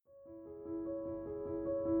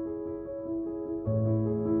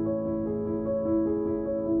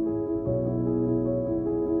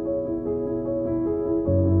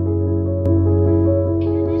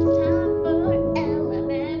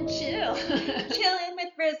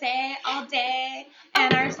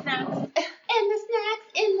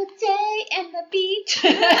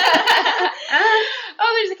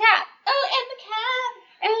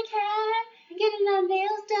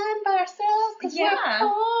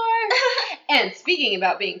And speaking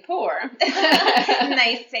about being poor.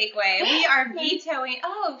 Nice segue. We are vetoing.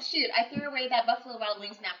 Oh, shoot. I threw away that Buffalo Wild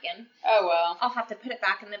Wings napkin. Oh, well. I'll have to put it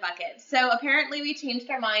back in the bucket. So apparently we changed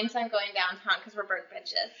our minds on going downtown because we're broke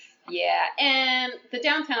bitches. Yeah, and the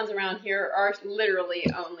downtowns around here are literally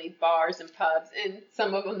only bars and pubs, and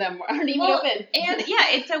some of them aren't even open. And yeah,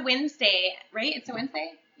 it's a Wednesday, right? It's a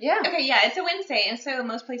Wednesday? Yeah. Okay, yeah, it's a Wednesday, and so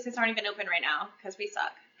most places aren't even open right now because we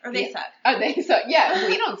suck. Or they suck. Oh, they suck. Yeah,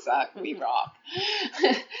 we don't suck. We rock.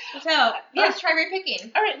 So, let's try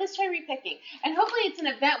repicking. All right, let's try repicking. And hopefully it's an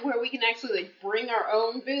event where we can actually bring our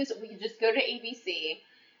own booze. We can just go to ABC.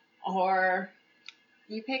 Or...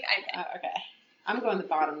 You pick, I pick. Okay. I'm going the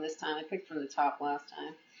bottom this time. I picked from the top last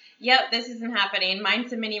time. Yep, this isn't happening.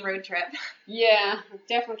 Mine's a mini road trip. Yeah,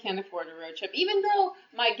 definitely can't afford a road trip. Even though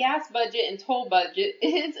my gas budget and toll budget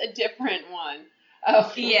is a different one.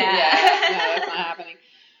 Oh, yeah. No, that's not happening.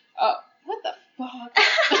 Oh, what the fuck?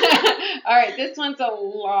 All right, this one's a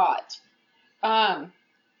lot.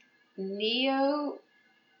 Neo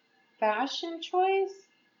fashion choice?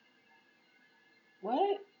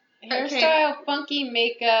 What? Hairstyle, funky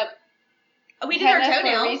makeup. Oh, we did our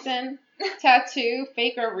toenails. Reason, tattoo,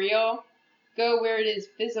 fake or real. Go where it is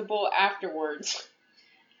visible afterwards.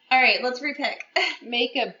 All right, let's repick.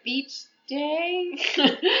 Make a beach day.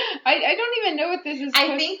 I don't even know what this is.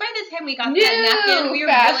 I think by the time we got that napkin, we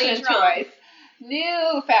were really drunk. Choice.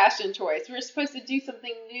 New fashion choice. We're supposed to do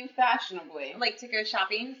something new fashionably. Like to go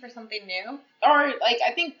shopping for something new? Or, like,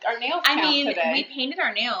 I think our nails count today. We painted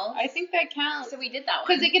our nails. I think that counts. So we did that one.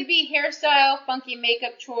 Because it could be hairstyle, funky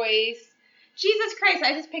makeup choice. Jesus Christ,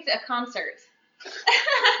 I just picked a concert.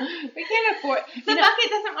 We can't afford... The bucket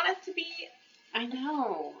doesn't want us to be... I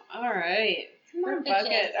know. All right. Come on, bitches.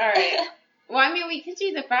 bucket. All right. Well, I mean, we could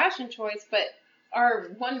do the fashion choice, but our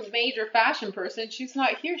one major fashion person, she's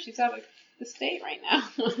not here. She's out of the state right now.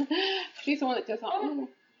 She's the one that does all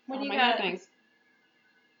what do you my got? things.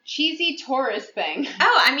 Cheesy tourist thing.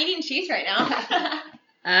 Oh, I'm eating cheese right now.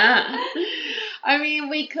 I mean,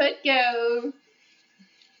 we could go...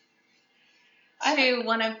 to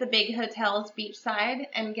one of the big hotels beachside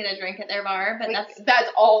and get a drink at their bar, but that's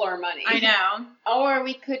all our money. I know. Or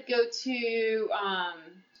we could go to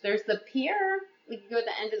there's the pier. We could go to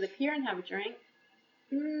the end of the pier and have a drink.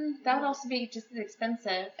 That would also be just as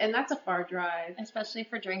expensive, and that's a far drive, especially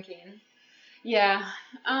for drinking. Yeah.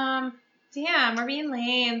 Damn, we're being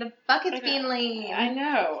lame. The bucket's being lame. I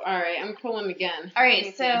know. All right, I'm pulling again. All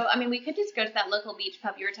right, so, I mean, we could just go to that local beach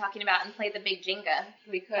pub you were talking about and play the big Jenga.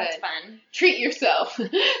 We could. That's fun. Treat yourself.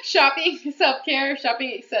 Shopping, self-care,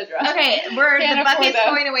 shopping, etc. Okay, the bucket's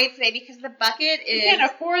going away today because the bucket is... We can't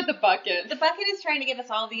afford the bucket. The bucket is trying to give us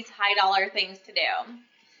all these high-dollar things to do.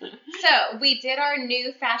 So, we did our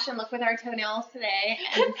new fashion look with our toenails today.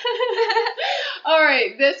 And all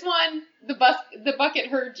right, this one, the bucket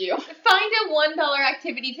heard you. Find a $1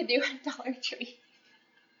 activity to do at Dollar Tree.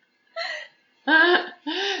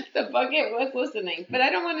 The bucket was listening, but I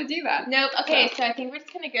don't want to do that. Nope. Okay, so I think we're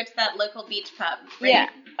just going to go to that local beach pub. Right? Yeah,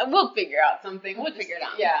 we'll figure out something. We'll figure it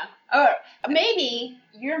out. Yeah. Or maybe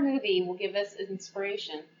your movie will give us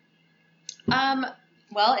inspiration.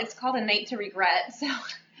 Well, it's called A Night to Regret, so...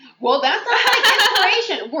 Well, that's not like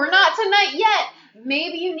inspiration. We're not tonight yet.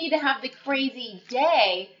 Maybe you need to have the crazy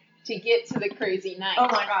day to get to the crazy night. Oh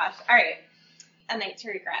my gosh. All right. A Night to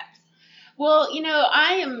Regret. Well, you know,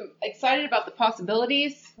 I am excited about the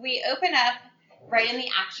possibilities. We open up right in the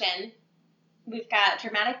action. We've got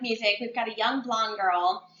dramatic music. We've got a young blonde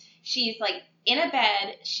girl. She's like in a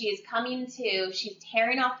bed. She's coming to. She's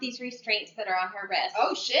tearing off these restraints that are on her wrist.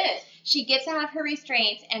 Oh, shit. She gets out of her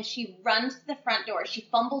restraints and she runs to the front door. She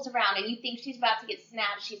fumbles around and you think she's about to get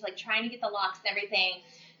snatched. She's like trying to get the locks and everything.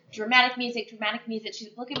 Dramatic music. She's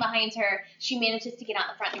looking behind her. She manages to get out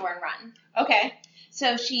the front door and run. Okay.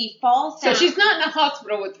 So she falls down. So she's not in a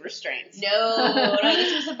hospital with restraints. No,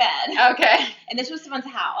 this was a bed. Okay. And this was someone's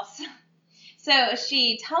house. So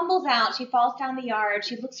she tumbles out. She falls down the yard.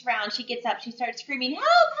 She looks around. She gets up. She starts screaming, help,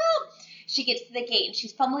 help. She gets to the gate, and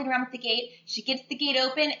she's fumbling around with the gate. She gets the gate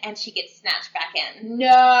open, and she gets snatched back in.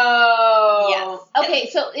 No. Yes. Okay,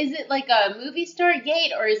 so is it like a movie store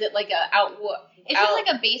gate, or is it like It's just like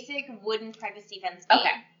a basic wooden privacy fence gate.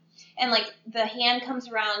 Okay. And, like, the hand comes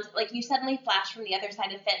around, like, you suddenly flash from the other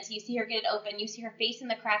side of the fence. You see her get it open. You see her face in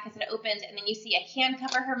the crack as it opens, and then you see a hand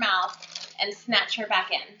cover her mouth and snatch her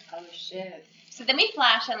back in. Oh, shit. So then we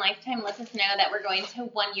flash, and Lifetime lets us know that we're going to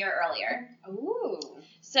 1 year earlier. Ooh.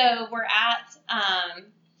 So we're at,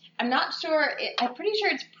 I'm not sure, I'm pretty sure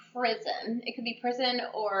it's prison. It could be prison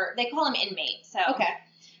or, they call them inmate. So Okay.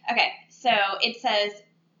 Okay, so it says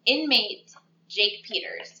inmate Jake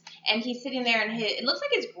Peters. And he's sitting there, and it looks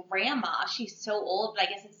like his grandma. She's so old, but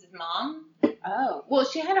I guess it's his mom. Oh. Well,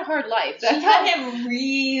 she had a hard life. She had him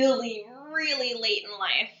really, really late in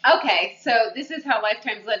life. Okay, so this is how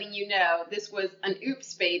Lifetime's letting you know this was an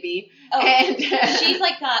oops baby. Oh, and she's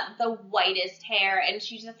like got the whitest hair, and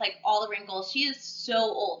she's just like all the wrinkles. She is so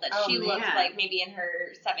old that she looks like maybe in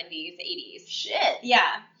her 70s, 80s. Shit.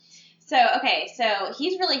 Yeah. So, so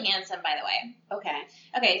he's really handsome, by the way.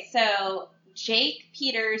 Okay, so Jake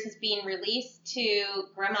Peters is being released to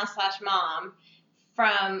grandma/mom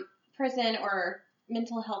from prison or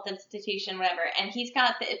mental health institution, whatever, and he's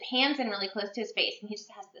got the hands in really close to his face, and he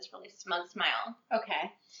just has this really smug smile.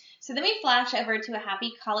 Okay. So then we flash over to a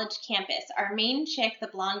happy college campus. Our main chick, the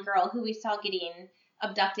blonde girl who we saw getting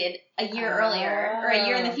abducted a year earlier, or a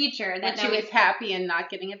year in the future. That she was happy and not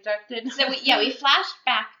getting abducted. So we flashed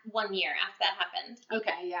back 1 year after that happened.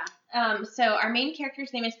 Okay, yeah. So our main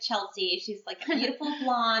character's name is Chelsea. She's like a beautiful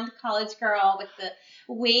blonde college girl with the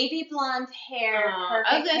wavy blonde hair,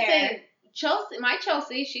 perfect I was gonna hair. say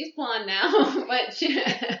Chelsea, she's blonde now, but she's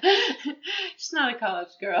not a college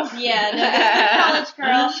girl. Yeah, no, this is a college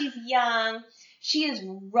girl. She's young. She is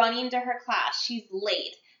running to her class. She's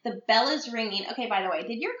late. The bell is ringing. Okay, by the way,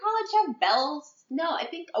 did your college have bells? No, I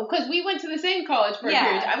think, because we went to the same college for a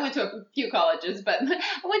period. I went to a few colleges, but I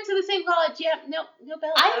went to the same college. Yeah, no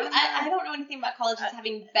bells. I don't know anything about colleges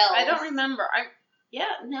having bells. I don't remember.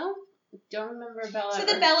 Don't remember a bell. So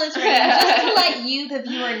ever. the bell is ringing, just to let you, the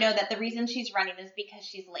viewer, know that the reason she's running is because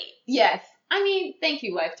she's late. Yes. I mean, thank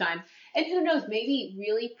you, Lifetime. And who knows, maybe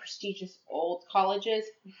really prestigious old colleges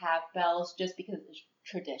have bells just because it's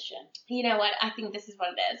tradition. You know what? I think this is what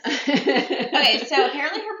it is. Okay, so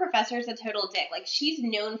apparently her professor's a total dick. Like, she's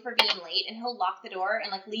known for being late, and he'll lock the door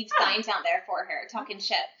and, like, leave signs out there for her, talking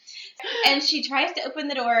shit. And she tries to open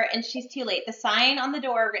the door, and she's too late. The sign on the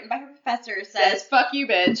door, written by her professor, says, "Fuck you,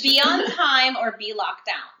 bitch. Be on time or be locked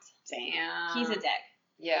out." Damn. He's a dick.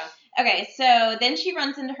 Yeah. Okay, so then she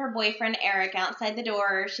runs into her boyfriend, Eric, outside the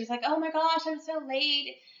door. She's like, "Oh my gosh, I'm so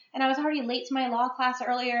late. And I was already late to my law class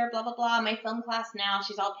earlier, blah, blah, blah. My film class now."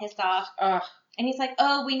 She's all pissed off. Ugh. And he's like,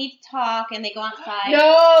 "Oh, we need to talk." And they go outside.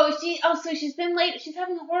 No, so she's been late. She's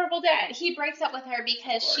having a horrible day. He breaks up with her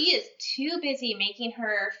because she is too busy making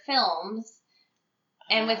her films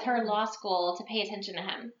and with her law school to pay attention to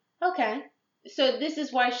him. Okay. So this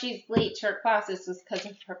is why she's late to her classes, is because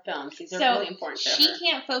of her films. These are really important to her. She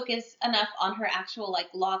can't focus enough on her actual, like,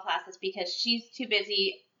 law classes because she's too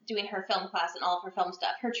busy doing her film class and all of her film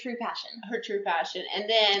stuff. Her true passion. And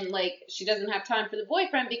then, like, she doesn't have time for the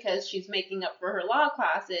boyfriend because she's making up for her law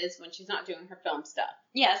classes when she's not doing her film stuff.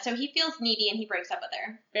 Yeah, so he feels needy and he breaks up with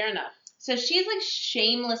her. Fair enough. So she's, like,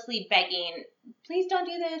 shamelessly begging, "Please don't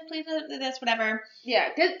do this, please don't do this," whatever. Yeah,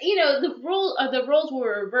 because, you know, the roles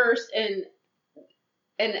were reversed in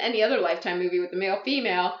any other Lifetime movie with the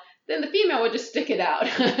male-female. Then the female would just stick it out.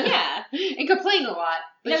 Yeah. And complain a lot,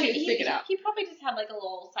 but she'd stick it out. He probably just had, like, a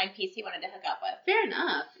little side piece he wanted to hook up with. Fair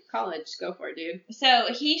enough. College, go for it, dude.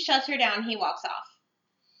 So he shuts her down. He walks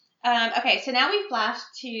off. Okay, so now we flash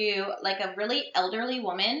to, like, a really elderly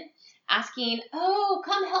woman asking, "Oh,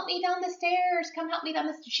 come help me down the stairs. Come help me down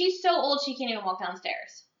the stairs." She's so old she can't even walk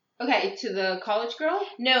downstairs. Okay, to the college girl?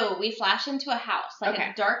 No, we flash into a house, like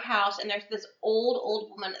a dark house, and there's this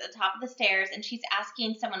old woman at the top of the stairs, and she's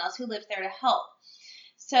asking someone else who lives there to help.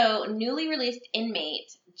 So, newly released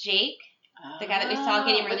inmate, Jake, the guy that we saw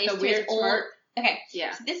getting released to his old... Smart. Okay,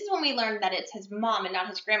 yeah. So this is when we learned that it's his mom and not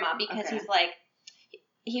his grandma, because he's like...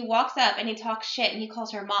 He walks up and he talks shit and he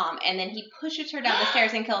calls her mom, and then he pushes her down the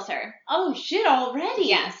stairs and kills her. Oh, shit, already?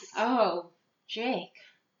 Yes. Oh, Jake.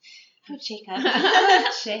 Oh, Jacob.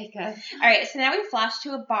 Jacob. All right, so now we flash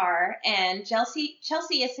to a bar, and Chelsea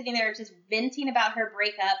is sitting there just venting about her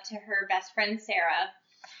breakup to her best friend, Sarah.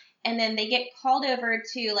 And then they get called over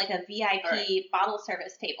to, like, a VIP bottle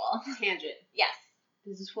service table. Tangent. Yes.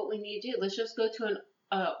 This is what we need to do. Let's just go to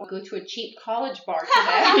a cheap college bar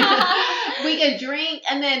today. We can drink,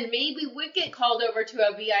 and then maybe we get called over to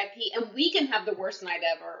a VIP, and we can have the worst night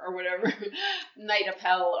ever, or whatever. Night of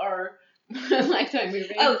hell, or Lifetime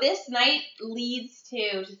movie. Oh, this night leads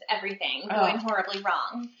to just everything going horribly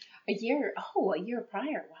wrong. A year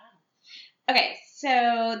prior. Wow. Okay,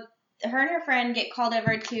 so her and her friend get called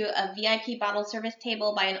over to a VIP bottle service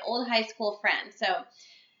table by an old high school friend. So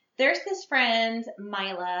there's this friend,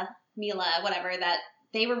 Mila, whatever, that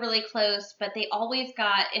they were really close, but they always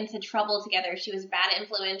got into trouble together. She was a bad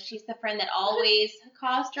influence. She's the friend that always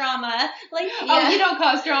caused drama. Like, yeah. Oh, you don't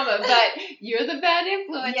cause drama, but you're the bad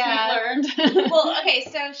influence, Yeah. we've learned. Well, okay,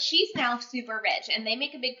 so she's now super rich, and they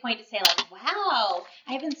make a big point to say, like, wow,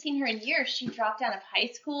 I haven't seen her in years. She dropped out of high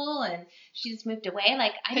school, and she just moved away.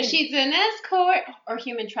 Like, Because she's an escort or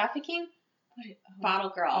human trafficking.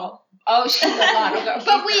 Bottle girl. Oh, she's a bottle girl.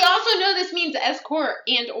 But we also know this means escort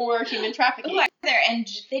and or human trafficking. And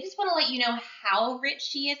they just want to let you know how rich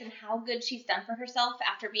she is and how good she's done for herself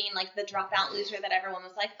after being like the dropout loser that everyone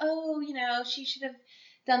was like, oh, you know, she should have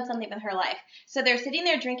done something with her life. So they're sitting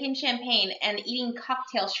there drinking champagne and eating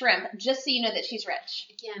cocktail shrimp just so you know that she's rich.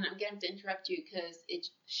 Again, I'm going to have to interrupt you because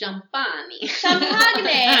it's champagne.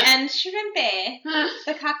 Champagne and shrimpy.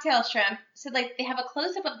 The cocktail shrimp. So, like, they have a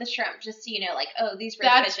close-up of the shrimp just so you know, like, oh, these rich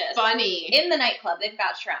bitches. That's funny. In the nightclub, they've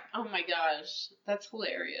got shrimp. Oh, my gosh. That's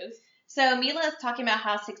hilarious. So Mila is talking about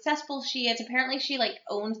how successful she is. Apparently she, like,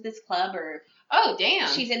 owns this club or... Oh, damn.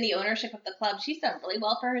 She's in the ownership of the club. She's done really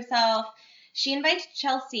well for herself. She invites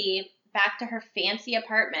Chelsea back to her fancy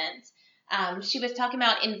apartment. She was talking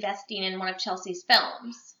about investing in one of Chelsea's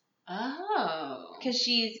films. Oh. Because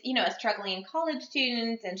she's, you know, a struggling college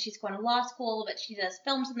student and she's going to law school, but she does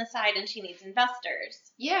films on the side and she needs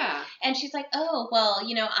investors. Yeah. And she's like, oh, well,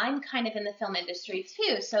 you know, I'm kind of in the film industry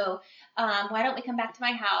too, so why don't we come back to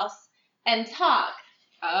my house and talk?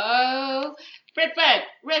 Oh. Red flag.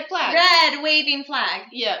 Red flag. Red waving flag.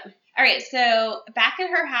 Yeah. All right, so back at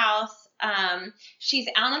her house, she's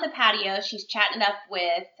out on the patio. She's chatting it up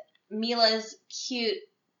with Mila's cute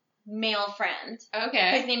male friend.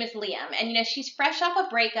 Okay. His name is Liam. And, you know, she's fresh off a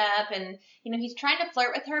breakup and, you know, he's trying to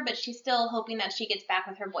flirt with her, but she's still hoping that she gets back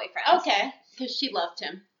with her boyfriend. Okay. Because she loved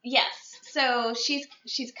him. Yes. So she's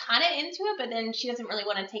kind of into it, but then she doesn't really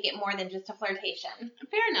want to take it more than just a flirtation.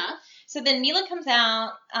 Fair enough. So then Mila comes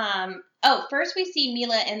out. First we see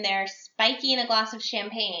Mila in there spiking a glass of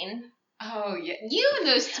champagne. Oh, yeah. You and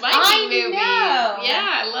those spiking movies. Know.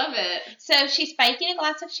 Yeah, I love it. So she's spiking a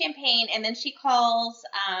glass of champagne, and then she calls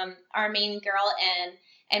our main girl in,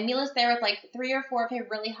 and Mila's there with like 3 or 4 of her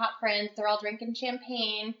really hot friends. They're all drinking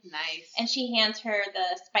champagne. Nice. And she hands her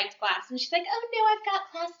the spiked glass, and she's like, oh, no, I've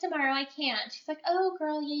got class tomorrow. I can't. She's like, oh,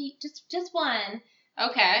 girl, yeah, just one.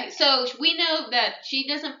 Okay, so we know that she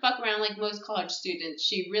doesn't fuck around like most college students.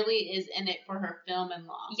 She really is in it for her film and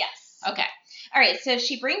law. Yes. Okay. All right, so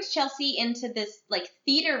she brings Chelsea into this, like,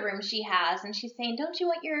 theater room she has, and she's saying, don't you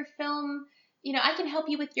want your film, you know, I can help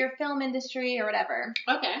you with your film industry or whatever.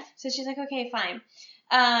 Okay. So she's like, okay, fine.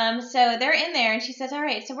 So they're in there, and she says, all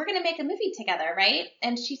right, so we're going to make a movie together, right?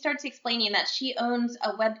 And she starts explaining that she owns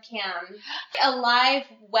a webcam, a live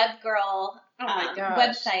web girl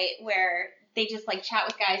website where they just, like, chat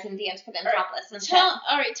with guys and dance for them topless and stuff.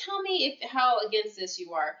 All right, tell me how against this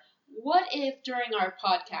you are. What if during our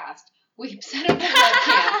podcast we set up a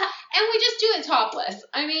webcam and we just do it topless?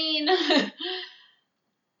 I mean,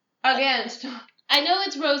 against. I know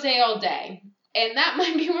it's Rosé All day, and that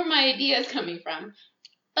might be where my idea is coming from.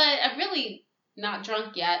 But I'm really not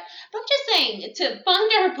drunk yet. But I'm just saying, to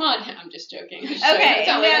fund our podcast. I'm just joking. Okay,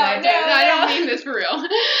 I don't mean this for real. We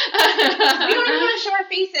don't even want to show our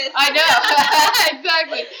faces. I know.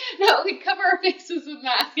 Exactly. No, we cover our faces with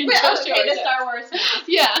masks and just show the Star Wars mask.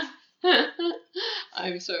 Yeah.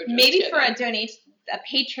 I'm so just maybe kidding. for a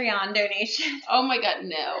Patreon donation. Oh my god,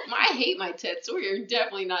 no. I hate my tits, so we're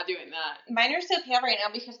definitely not doing that. Mine are so pale right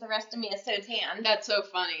now because the rest of me is so tan. That's so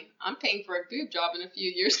funny. I'm paying for a boob job in a few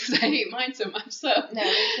years because I hate mine so much. So no,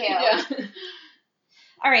 me too. Yeah.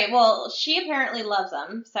 All right, well, she apparently loves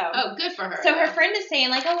them, so. Oh, good for her. So her friend is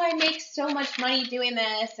saying, like, oh, I make so much money doing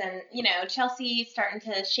this, and, you know, Chelsea's starting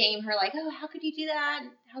to shame her, like, oh, how could you do that?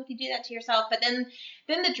 How could you do that to yourself? But then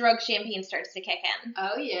the drug champagne starts to kick in.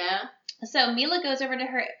 Oh, yeah. So Mila goes over to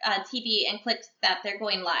her TV and clicks that they're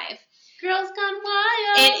going live. Girls Gone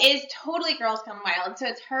Wild. It is totally Girls Gone Wild. So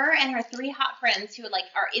it's her and her 3 hot friends who like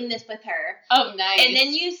are in this with her. Oh, nice. And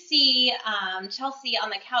then you see Chelsea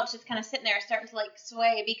on the couch just kind of sitting there starting to like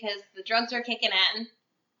sway because the drugs are kicking in.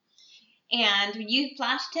 And you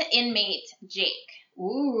flash to inmate Jake.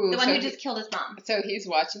 Ooh. The one who just killed his mom. So he's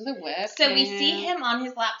watching the web. So we see him on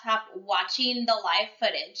his laptop watching the live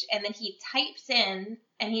footage. And then he types in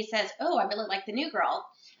and he says, oh, I really like the new girl.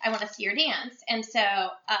 I want to see her dance. And so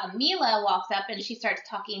Mila walks up and she starts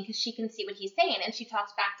talking because she can see what he's saying. And she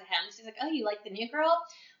talks back to him. She's like, oh, you like the new girl?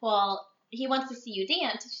 Well, he wants to see you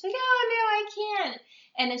dance. And she's like, oh, no, I can't.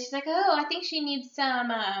 And then she's like, oh, I think she needs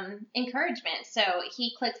some encouragement. So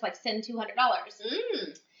he clicks like send $200.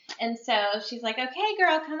 And so she's like, okay,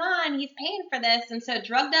 girl, come on. He's paying for this. And so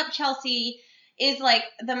drugged up Chelsea is like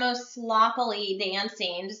the most sloppily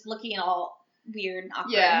dancing, just looking all weird and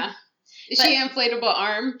awkward. Yeah. Is she an inflatable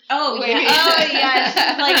arm? Oh, lady? yeah. Oh, yeah.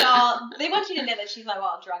 She's like all, they want you to know that she's like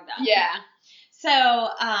all drugged up. Yeah. So,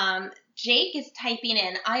 Jake is typing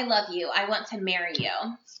in, I love you. I want to marry you.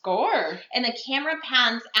 Score. And the camera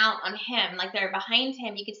pans out on him. Like they're behind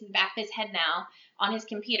him. You can see the back of his head now on his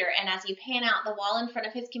computer. And as you pan out, the wall in front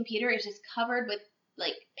of his computer is just covered with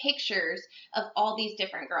like pictures of all these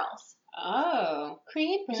different girls. Oh,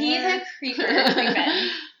 creeper. He's a creeper. Creeping.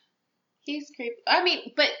 He's creepy. I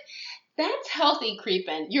mean, but that's healthy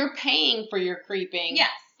creeping. You're paying for your creeping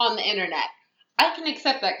Yes. on the internet. I can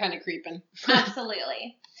accept that kind of creeping.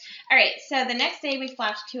 Absolutely. All right, so the next day we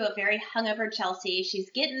flash to a very hungover Chelsea. She's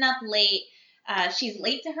getting up late. She's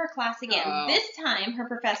late to her class again. Oh. This time, her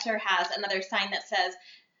professor has another sign that says,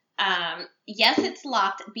 yes, it's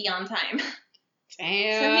locked, be on time.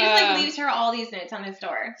 Damn. So he just like leaves her all these notes on his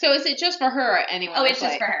door. So is it just for her or anyone? Oh, it's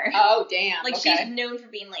just for her. Oh, damn. Like okay. she's known for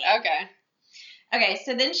being late. Okay. Okay,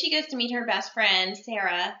 so then she goes to meet her best friend,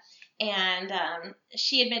 Sarah, and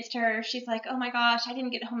she admits to her, she's like, oh my gosh, I didn't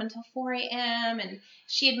get home until 4 a.m. And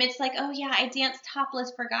she admits like, oh yeah, I danced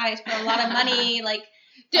topless for guys for a lot of money. Like,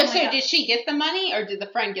 So did she get the money or did the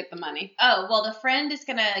friend get the money? Oh, well, the friend is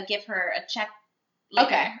going to give her a check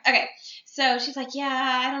later. Okay. So she's like,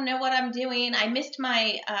 yeah, I don't know what I'm doing. I missed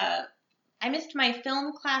my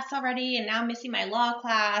film class already, and now I'm missing my law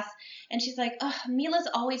class. And she's like, ugh, Mila's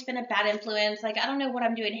always been a bad influence. Like, I don't know what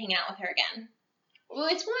I'm doing hanging out with her again. Well,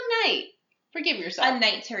 it's one night. Forgive yourself. A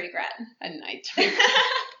night to regret. A night to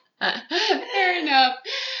regret. Fair enough.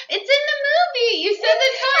 It's in the movie. You said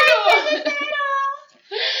the title.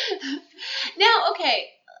 Now, okay,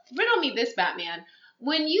 riddle me this, Batman.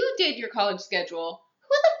 When you did your college schedule,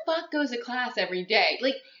 who the fuck goes to class every day?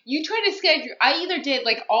 Like, you try to schedule, I either did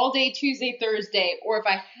like all day Tuesday, Thursday, or if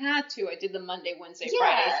I had to, I did the Monday, Wednesday,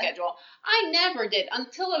 Friday schedule. I never did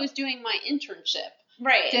until I was doing my internship.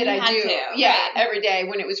 Right. Did I do? Yeah, right. Every day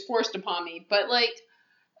when it was forced upon me. But like,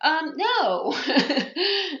 no.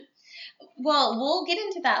 Well, we'll get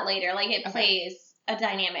into that later. Like, it plays a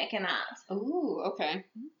dynamic in that. Ooh, okay.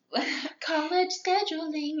 College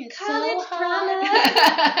scheduling is college so hard.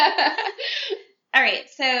 All right,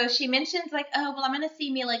 so she mentions like, oh, well, I'm going to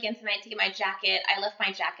see Mila again tonight to get my jacket. I left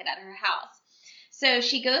my jacket at her house. So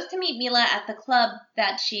she goes to meet Mila at the club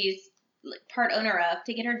that she's part owner of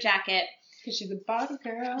to get her jacket. Because she's a bottle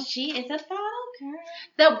girl. She is a bottle girl.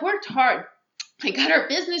 That worked hard. I got her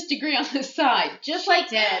business degree on the side. Just she like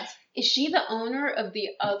did. Is she the owner of the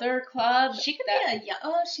other club? She could be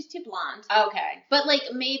she's too blonde. Okay. But, like,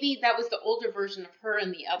 maybe that was the older version of her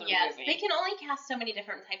in the other movie. Yes, they can only cast so many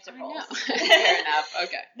different types of roles. Fair enough.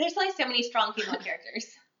 Okay. There's, like, so many strong female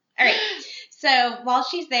characters. All right. So, while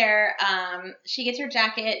she's there, she gets her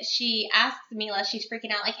jacket. She asks Mila, she's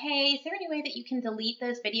freaking out, like, hey, is there any way that you can delete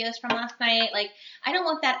those videos from last night? Like, I don't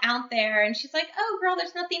want that out there. And she's like, oh, girl,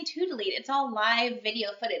 there's nothing to delete. It's all live video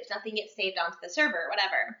footage. Nothing gets saved onto the server,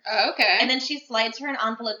 whatever. Oh, okay. And then she slides her an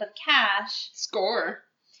envelope of cash. Score.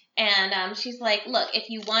 And she's like, look,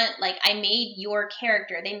 if you want, like, I made your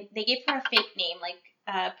character. They gave her a fake name,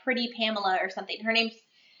 like Pretty Pamela or something. Her name's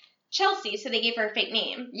Chelsea, so they gave her a fake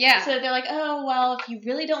name. Yeah. So they're like, oh, well, if you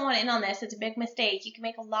really don't want in on this, it's a big mistake. You can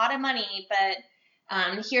make a lot of money,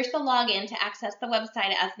 but here's the login to access the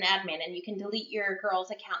website as an admin, and you can delete your girl's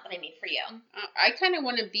account that I made for you. I kind of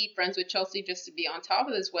want to be friends with Chelsea just to be on top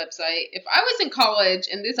of this website. If I was in college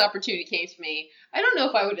and this opportunity came to me, I don't know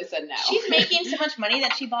if I would have said no. She's making so much money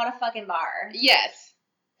that she bought a fucking bar. Yes.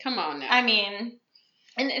 Come on now. I mean,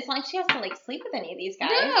 and it's not like she has to, like, sleep with any of these guys.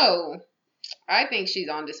 No. I think she's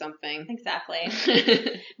onto something. Exactly.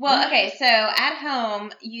 Well, okay, so at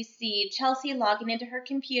home, you see Chelsea logging into her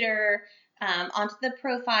computer, onto the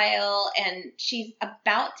profile, and she's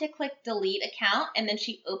about to click delete account, and then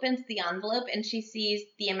she opens the envelope, and she sees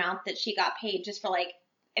the amount that she got paid just for, like,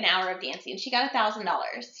 an hour of dancing. She got $1,000.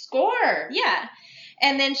 Score! Yeah.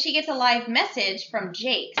 And then she gets a live message from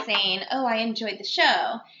Jake saying, oh, I enjoyed the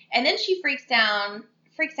show. And then she freaks out,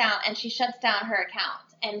 and she shuts down her account.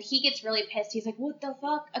 And he gets really pissed. He's like, what the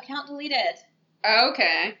fuck? Account deleted.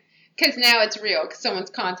 Okay. Because now it's real. Because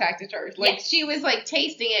someone's contacted her. Like, she was, like,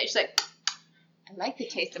 tasting it. She's like, I like the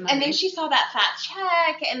taste of money. And then she saw that fat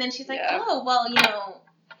check. And then she's like, oh, well, you know.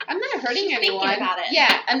 I'm not hurting she's anyone. Thinking about it.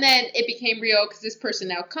 Yeah. And then it became real because this person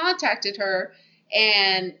now contacted her.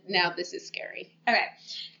 And now this is scary. Okay.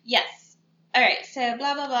 Yes. All right. So,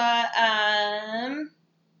 blah, blah, blah.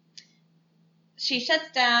 She shuts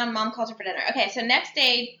down. Mom calls her for dinner. Okay, so next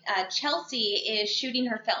day, Chelsea is shooting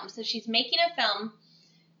her film. So she's making a film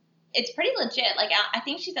it's pretty legit. Like, I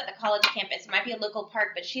think she's at the college campus. It might be a local park,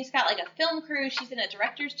 but she's got, like, a film crew. She's in a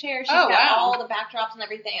director's chair. She's got all the backdrops and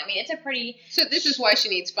everything. I mean, it's a pretty... So this is why she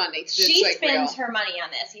needs funding. She spends her money on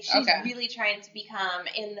this. She's really trying to become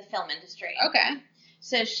in the film industry. Okay.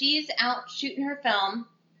 So she's out shooting her film.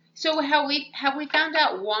 So have we found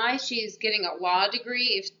out why she's getting a law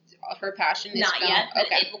degree if her passion is not film? yet, but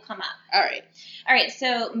it will come up. All right.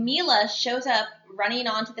 So Mila shows up running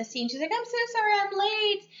onto the scene. She's like, I'm so sorry, I'm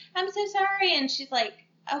late. I'm so sorry. And she's like,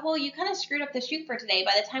 oh, well, you kind of screwed up the shoot for today.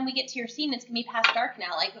 By the time we get to your scene, it's going to be past dark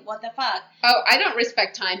now. Like, what the fuck? Oh, I don't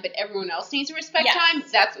respect time, but everyone else needs to respect time?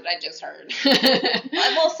 That's what I just heard.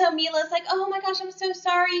 Well, so Mila's like, oh my gosh, I'm so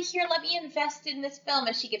sorry. Here, let me invest in this film.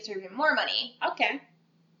 And she gives her even more money. Okay.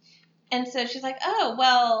 And so she's like, oh,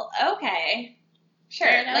 well, okay.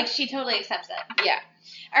 Sure. Like, she totally accepts it. Yeah.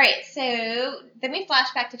 All right, so then we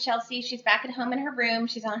flash back to Chelsea. She's back at home in her room.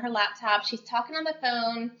 She's on her laptop. She's talking on the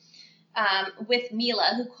phone with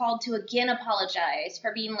Mila, who called to again apologize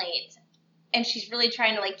for being late. And she's really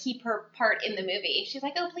trying to, like, keep her part in the movie. She's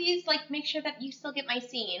like, oh, please, like, make sure that you still get my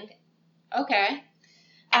scene. Okay.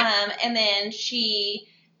 And then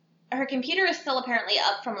her computer is still apparently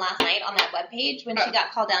up from last night on that webpage when she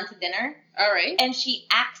got called down to dinner. All right. And she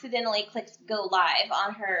accidentally clicks go live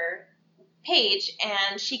on her page,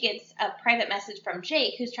 and she gets a private message from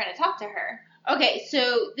Jake, who's trying to talk to her. Okay,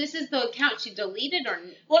 so this is the account she deleted, or...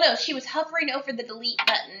 Well, no, she was hovering over the delete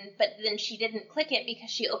button, but then she didn't click it because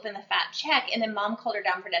she opened the fat check, and then Mom called her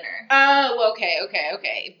down for dinner. Oh,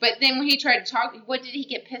 okay. But then when he tried to talk, what did he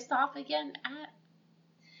get pissed off again at?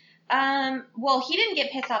 Well, he didn't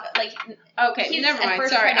get pissed off. Like, okay, never mind.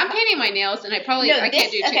 Sorry, I'm painting my nails, and I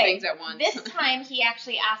can't do two things at once. This time, he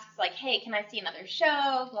actually asks, like, "Hey, can I see another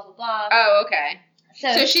show?" Blah blah blah. Oh, okay.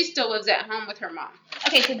 So she still lives at home with her mom.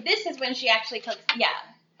 Okay, so this is when she actually clicks. Yeah.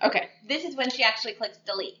 Okay. This is when she actually clicks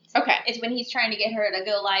delete. Okay. It's when he's trying to get her to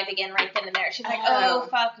go live again right then and there. She's like, "Oh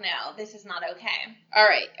fuck no, this is not okay." All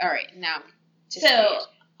right. Now.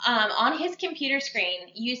 On his computer screen,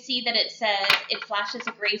 you see that it flashes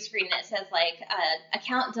a gray screen that says, like,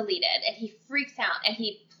 account deleted, and he freaks out, and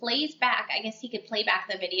he plays back. I guess he could play back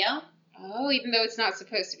the video. Oh, even though it's not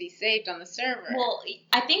supposed to be saved on the server. Well,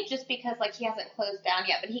 I think just because, like, he hasn't closed down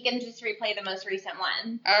yet, but he can just replay the most recent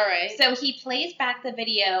one. All right. So he plays back the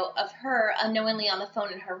video of her unknowingly on the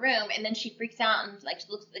phone in her room, and then she freaks out and, like,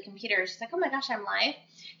 looks at the computer. She's like, oh my gosh, I'm live.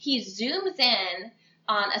 He zooms in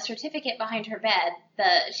on a certificate behind her bed.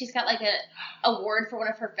 She's got, like, a award for one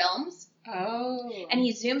of her films. Oh. And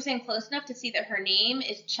he zooms in close enough to see that her name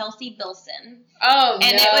is Chelsea Bilson. Oh,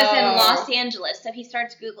 and it was in Los Angeles. So he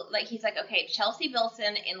starts Googling, like, he's like, okay, Chelsea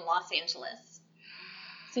Bilson in Los Angeles.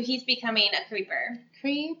 So he's becoming a creeper.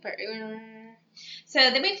 So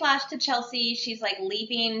then we flash to Chelsea. She's, like,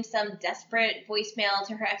 leaving some desperate voicemail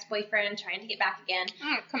to her ex-boyfriend, trying to get back again.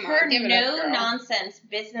 Oh, come on, her give it up, girl. no-nonsense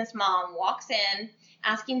business mom walks in,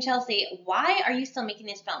 asking Chelsea, why are you still making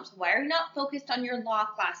these films? Why are you not focused on your law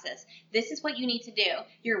classes? This is what you need to do.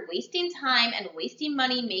 You're wasting time and wasting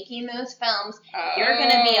money making those films. Oh. You're going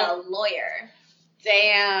to be a lawyer.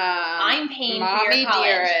 Damn. I'm paying Mommy for your college.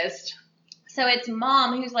 Dearest. So it's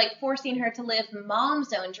Mom who's, like, forcing her to live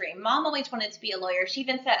Mom's own dream. Mom always wanted to be a lawyer. She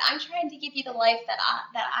even said, I'm trying to give you the life that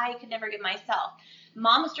I could never give myself.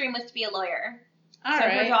 Mom's dream was to be a lawyer. All so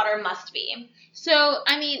right. her daughter must be. So,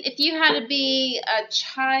 I mean, if you had to be a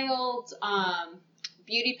child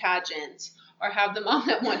beauty pageant or have the mom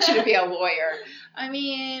that wants you to be a lawyer, I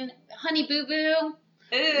mean, Honey Boo Boo,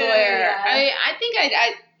 lawyer. Yeah. I think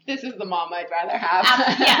this is the mom I'd rather have.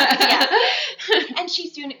 Yeah. And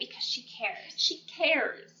she's doing it because she cares. She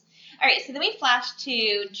cares. All right, so then we flash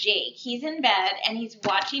to Jake. He's in bed, and he's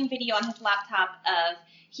watching video on his laptop of,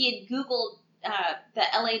 he had Googled the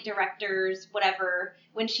LA directors, whatever,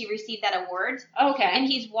 when she received that award. Okay. And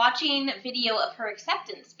he's watching video of her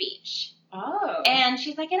acceptance speech. Oh. And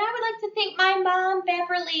she's like, and I would like to thank my mom,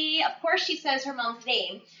 Beverly. Of course she says her mom's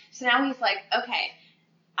name. So now he's like, okay,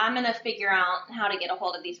 I'm going to figure out how to get a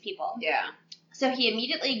hold of these people. Yeah. So he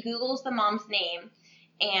immediately Googles the mom's name,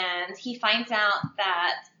 and he finds out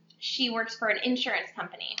that she works for an insurance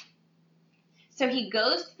company. So he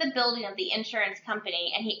goes to the building of the insurance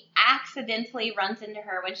company, and he accidentally runs into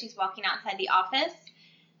her when she's walking outside the office.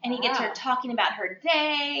 And he gets her talking about her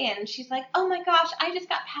day, and she's like, oh my gosh, I just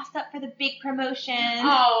got passed up for the big promotion.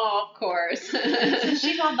 Oh, of course. So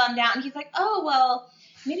she's all bummed out, and he's like, oh, well,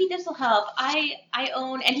 maybe this will help. I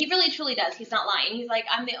own, and he really truly does. He's not lying. He's like,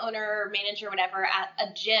 I'm the owner, manager, whatever, at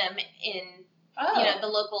a gym in the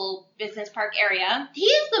local business park area. He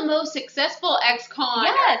is the most successful ex-con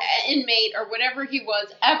inmate or whatever he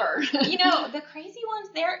was ever. The crazy ones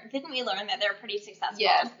didn't we learn that they're pretty successful?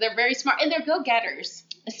 Yes, they're very smart, and they're go-getters.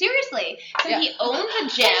 Seriously. So he owns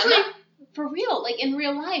a gym. Actually, for real, like in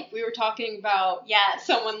real life, we were talking about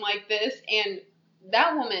someone like this, and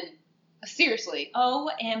that woman, seriously.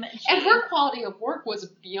 OMG. And her quality of work was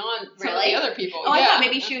beyond some of the other people. Oh, I thought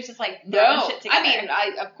maybe she was just like throwing shit together. I mean,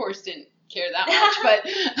 I of course didn't care that much, but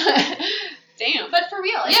damn. But for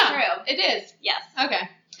real, it's true. It is. Yes. Okay.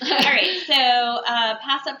 All right, so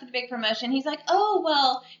pass up for the big promotion. He's like, oh,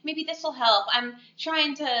 well, maybe this will help. I'm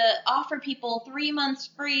trying to offer people 3 months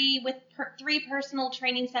free with 3 personal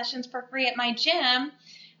training sessions for free at my gym.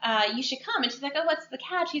 You should come. And she's like, oh, what's the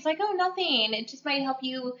catch? He's like, oh, nothing. It just might help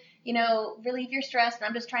you, relieve your stress. And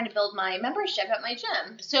I'm just trying to build my membership at my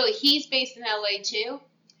gym. So he's based in LA too?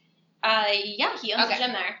 Yeah, he owns a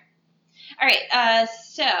gym there. All right,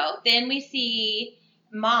 so then we see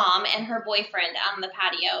Mom and her boyfriend on the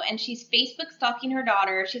patio, and she's Facebook stalking her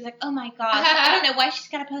daughter. She's like, oh my gosh, I don't know why she's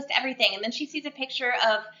got to post everything. And then she sees a picture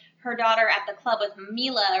of her daughter at the club with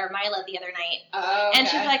Mila the other night. Oh, okay. And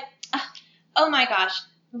she's like, oh my gosh,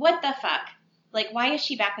 what the fuck? Like, why is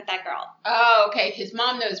she back with that girl? Oh, okay, because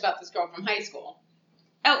Mom knows about this girl from high school.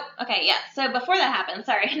 Oh, okay, yeah. So before that happened,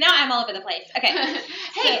 sorry. Now I'm all over the place. Okay.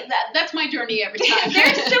 Hey, that's my journey every time.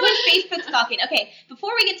 There's so much Facebook stalking. Okay,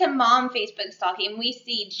 before we get to Mom Facebook stalking, we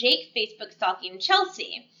see Jake Facebook stalking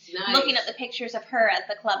Chelsea. Nice. Looking at the pictures of her at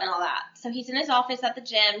the club and all that. So he's in his office at the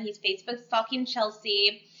gym. He's Facebook stalking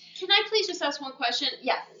Chelsea. Can I please just ask one question?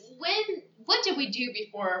 Yes. What did we do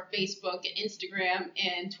before Facebook, Instagram,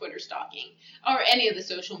 and Twitter stalking? Or any of the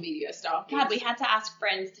social media stalking? God, we had to ask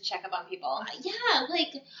friends to check up on people. Yeah, like,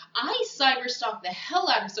 I cyber stalk the hell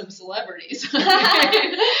out of some celebrities.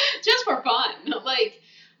 Just for fun. Like,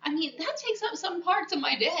 I mean, that takes up some parts of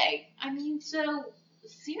my day. I mean, so,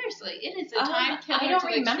 seriously, it is a time killer. I don't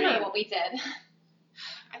remember what we did.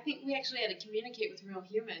 I think we actually had to communicate with real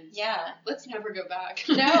humans. Yeah. Let's never go back.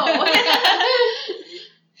 No.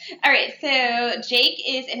 All right, so Jake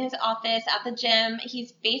is in his office at the gym.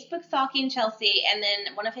 He's Facebook stalking Chelsea, and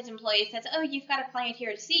then one of his employees says, oh, you've got a client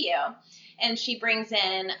here to see you. And she brings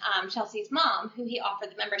in Chelsea's mom, who he offered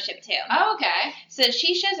the membership to. Oh, okay. So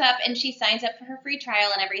she shows up, and she signs up for her free trial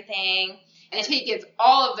and everything. And he gets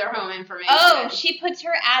all of their home information. Oh, she puts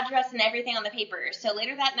her address and everything on the paper. So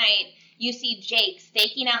later that night, you see Jake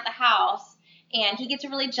staking out the house, and he gets a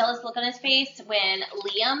really jealous look on his face when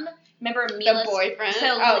Liam... Remember Mila's... The boyfriend?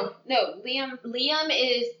 So, no, Liam... Liam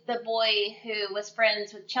is the boy who was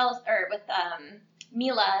friends with Chelsea, or with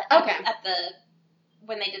Mila at the...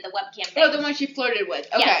 When they did the webcam thing. Oh, the one she flirted with.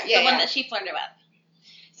 Okay, yes, the one that she flirted with.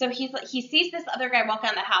 So he sees this other guy walk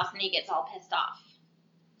out of the house, and he gets all pissed off.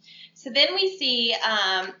 So then we see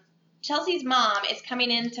Chelsea's mom is coming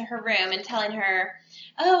into her room and telling her,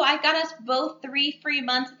 oh, I got us both 3 free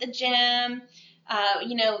months at the gym.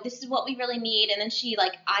 This is what we really need. And then she,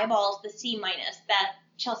 eyeballs the C- that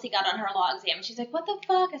Chelsea got on her law exam. She's like, what the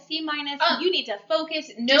fuck? A C-? You need to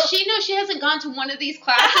focus. No. Does she know she hasn't gone to one of these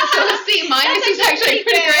classes? So a C- is actually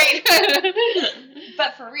pretty great.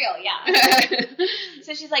 But for real, yeah.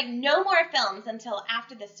 So she's like, no more films until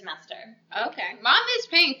after this semester. Okay. Mom is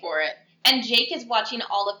paying for it. And Jake is watching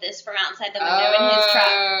all of this from outside the window in his truck.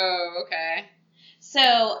 Oh, okay.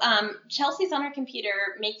 So Chelsea's on her computer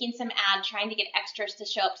making some ad trying to get extras to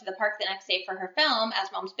show up to the park the next day for her film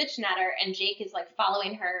as Mom's bitching at her, and Jake is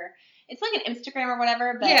following her. It's like an Instagram or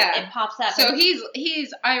whatever, but it pops up. So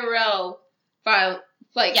he's IRL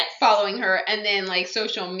following her, and then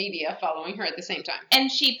social media following her at the same time.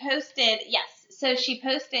 And she posted, so she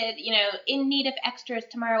posted, in need of extras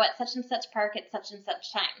tomorrow at such and such park at such and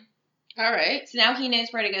such time. All right. So now he knows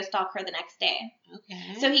where to go stalk her the next day.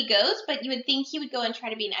 Okay. So he goes, but you would think he would go and try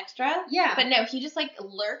to be an extra. Yeah. But no, he just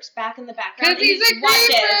lurks back in the background. Because he's a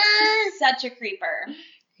creeper. Such a creeper.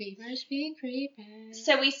 Creepers be creepers.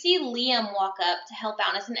 So we see Liam walk up to help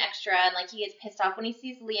out as an extra, and he gets pissed off when he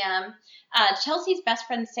sees Liam. Chelsea's best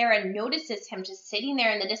friend Sarah notices him just sitting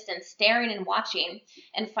there in the distance, staring and watching.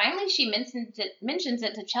 And finally, she mentions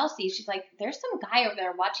it to Chelsea. She's like, "There's some guy over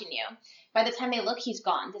there watching you." By the time they look, he's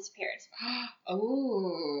gone, disappeared.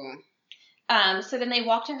 Oh. So then they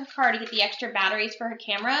walk to her car to get the extra batteries for her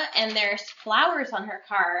camera, and there's flowers on her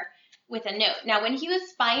car with a note. Now, when he was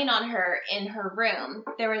spying on her in her room,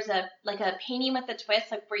 there was a painting with a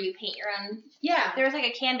twist, where you paint your own. Yeah. There was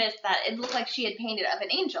a canvas that it looked like she had painted of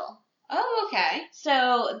an angel. Oh, okay.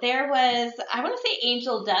 So there was, I want to say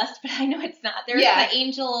angel dust, but I know it's not. There was the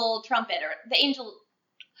angel trumpet, or the angel.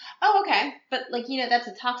 Oh, okay. But, like, that's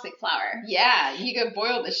a toxic flower. Yeah, you could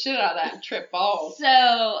boil the shit out of that and trip balls.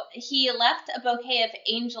 So he left a bouquet of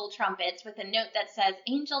angel trumpets with a note that says,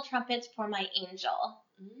 "Angel trumpets for my angel."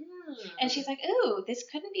 And she's like, "Ooh, this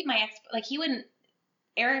couldn't be my ex." Like, he wouldn't.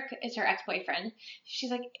 Eric is her ex-boyfriend.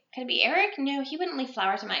 She's like, "Could it be Eric? No, he wouldn't leave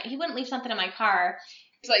flowers he wouldn't leave something in my car."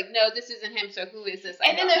 He's like, "No, this isn't him. So who is this?"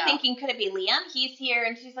 And then they're thinking, could it be Liam? He's here,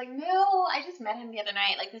 and she's like, "No, I just met him the other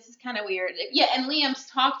night. Like, this is kind of weird." Yeah, and Liam's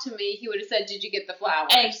talked to me. He would have said, "Did you get the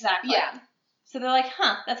flowers?" Exactly. Yeah. So they're like,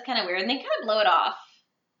 "Huh, that's kind of weird," and they kind of blow it off.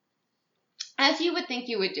 As you would think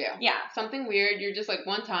you would do. Yeah. Something weird. You're just like,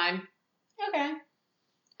 one time. Okay.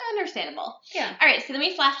 Understandable. Yeah. All right, so then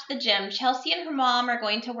we flash to the gym. Chelsea and her mom are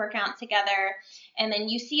going to work out together, and then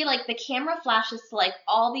you see, like, the camera flashes to, like,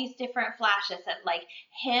 all these different flashes of, like,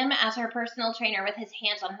 him as her personal trainer with his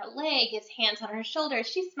hands on her leg, his hands on her shoulders.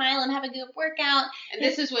 She's smiling, have a good workout. And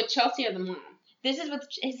this is with Chelsea or the mom? This is with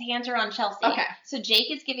his hands are on Chelsea. Okay. So Jake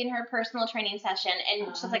is giving her a personal training session,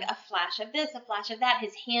 and she's like, a flash of this, a flash of that.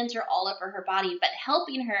 His hands are all over her body, but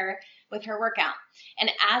helping her with her workout.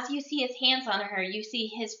 And as you see his hands on her, you see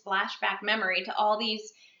his flashback memory to all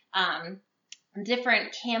these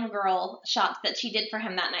different cam girl shots that she did for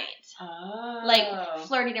him that night. Oh. Like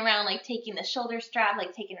flirting around, like taking the shoulder strap,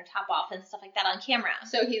 like taking her top off and stuff like that on camera.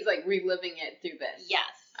 So he's like reliving it through this. Yes.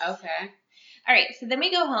 Okay. All right, so then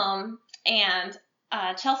we go home, and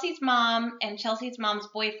Chelsea's mom and Chelsea's mom's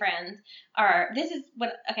boyfriend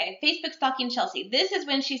Facebook stalking Chelsea. This is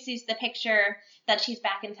when she sees the picture that she's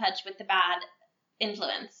back in touch with the bad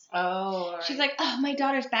influence. Oh. Right. She's like, "Oh, my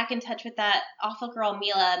daughter's back in touch with that awful girl,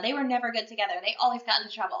 Mila. They were never good together. They always got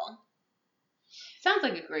into trouble." Sounds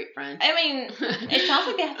like a great friend. I mean, it sounds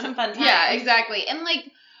like they had some fun times. Yeah, exactly. And, like,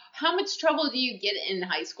 how much trouble do you get in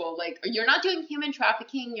high school? Like, you're not doing human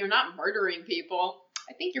trafficking. You're not murdering people.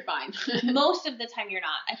 I think you're fine. Most of the time you're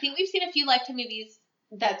not. I think we've seen a few Lifetime movies.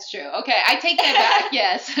 That's true. Okay, I take that back.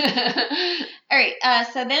 Yes. All right.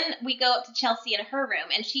 So then we go up to Chelsea in her room,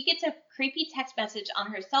 and she gets a creepy text message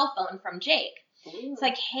on her cell phone from Jake. Ooh. It's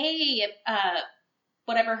like, "Hey,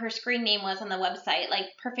 whatever her screen name was on the website, like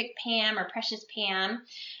Perfect Pam or Precious Pam,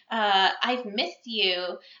 I've missed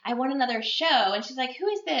you. I want another show." And she's like, "Who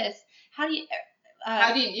is this? How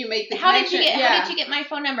did you make the connection? How did you get my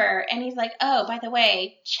phone number?" And he's like, "Oh, by the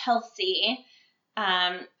way, Chelsea,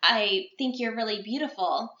 I think you're really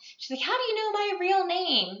beautiful." She's like, "How do you know my real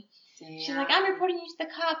name?" Damn. She's like, "I'm reporting you to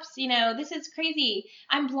the cops. This is crazy.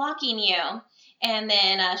 I'm blocking you." And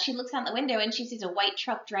then she looks out the window and she sees a white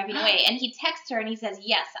truck driving away. And he texts her and he says,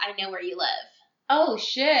 "Yes, I know where you live." Oh,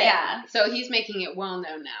 shit. Yeah. So he's making it well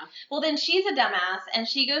known now. Well, then she's a dumbass and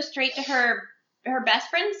she goes straight to her best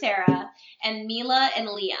friend Sarah and Mila and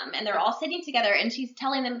Liam, and they're all sitting together, and she's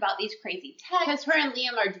telling them about these crazy texts. Because her and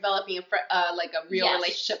Liam are developing a real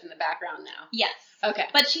relationship in the background now. Yes. Okay.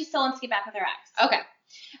 But she still wants to get back with her ex. Okay.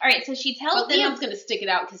 All right, so she tells them. Liam's going to stick it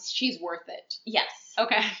out because she's worth it. Yes.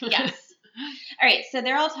 Okay. Yes. All right, so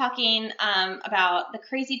they're all talking about the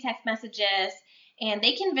crazy text messages. And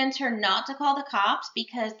they convince her not to call the cops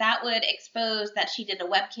because that would expose that she did a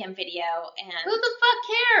webcam video. And who the fuck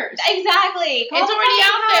cares? Exactly. It's already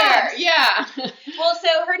out there. Yeah. Well,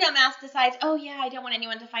 so her dumbass decides, "Oh, yeah, I don't want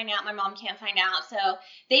anyone to find out. My mom can't find out." So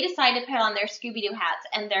they decide to put on their Scooby-Doo hats,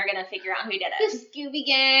 and they're going to figure out who did it. The Scooby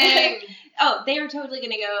Gang. Oh, they are totally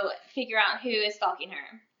going to go figure out who is stalking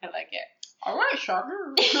her. I like it. All right,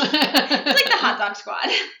 Sharper. It's like the hot dog squad.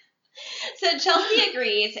 So Chelsea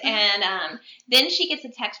agrees, and then she gets a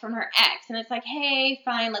text from her ex, and it's like, "Hey,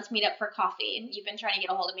 fine, let's meet up for coffee. You've been trying to get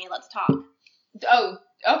a hold of me. Let's talk." Oh,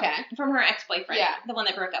 okay. From her ex-boyfriend, the one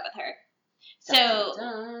that broke up with her.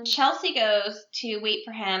 So Chelsea goes to wait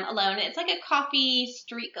for him alone. It's like a coffee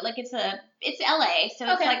street, like it's LA, so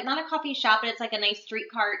it's like not a coffee shop, but it's like a nice street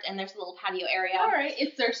cart, and there's a little patio area. All right,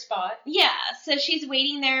 it's their spot. Yeah, so she's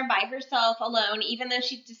waiting there by herself, alone, even though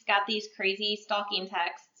she just got these crazy stalking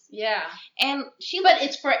texts. Yeah. And But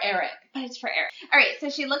it's for Eric. All right, so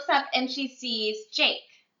she looks up and she sees Jake.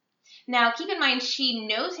 Now, keep in mind, she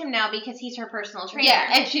knows him now because he's her personal trainer. Yeah,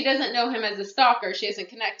 and she doesn't know him as a stalker. She hasn't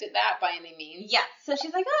connected that by any means. Yeah, so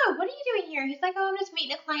she's like, "Oh, what are you doing here?" He's like, "Oh, I'm just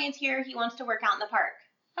meeting a client here. He wants to work out in the park."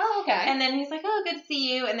 Oh, okay. And then he's like, "Oh, good to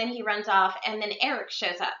see you." And then he runs off, and then Eric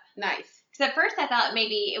shows up. Nice. Because at first I thought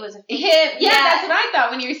maybe it was a fake. Yeah, that's what I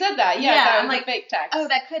thought when you said that. Yeah, that was like a fake text. Oh,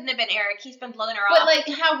 that couldn't have been Eric. He's been blowing her off. But, like,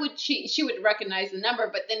 how would she would recognize the number,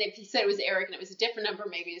 but then if he said it was Eric and it was a different number,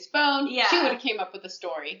 maybe his phone, she would have came up with a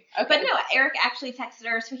story. Okay. But no, Eric actually texted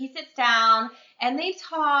her, so he sits down, and they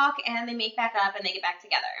talk, and they make back up, and they get back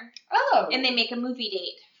together. Oh. And they make a movie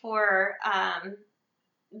date for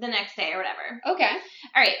the next day or whatever. Okay.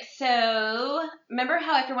 All right, so remember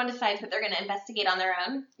how everyone decides that they're going to investigate on their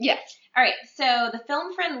own? Yes. All right, so the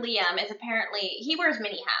film friend Liam is apparently, he wears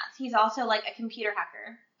many hats. He's also like a computer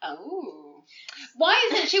hacker. Oh. Why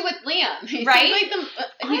isn't she with Liam? He Right? seems like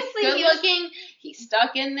he's Honestly, good looking. He's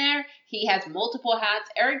stuck in there. He has multiple hats.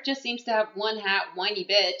 Eric just seems to have one hat, whiny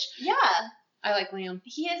bitch. Yeah. I like Liam.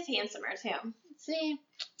 He is handsomer, too. See?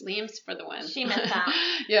 Liam's for the win. She missed out.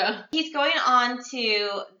 Yeah. He's going on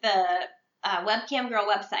to the webcam girl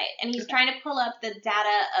website, and he's trying to pull up the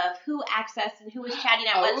data of who accessed and who was chatting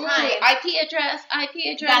at what time. IP address.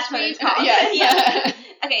 That's what it's called. Yes. Yeah.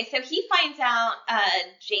 Okay, so he finds out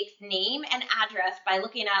Jake's name and address by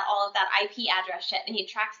looking at all of that IP address shit, and he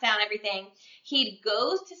tracks down everything. He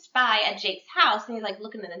goes to spy at Jake's house, and he's like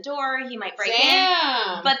looking in the door. He might break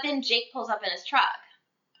in, but then Jake pulls up in his truck.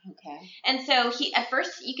 Okay. And so he, at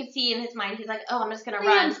first, you could see in his mind, he's like, "Oh, I'm just gonna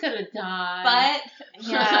run." Liam's gonna die. But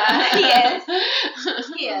yeah, he is.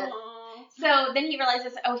 He is. So then he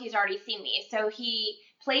realizes, oh, he's already seen me. So he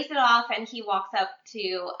plays it off, and he walks up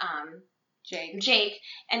to Jake,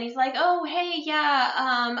 and he's like, "Oh, hey, yeah,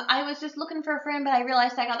 I was just looking for a friend, but I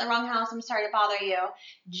realized I got the wrong house. I'm sorry to bother you."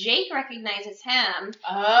 Jake recognizes him.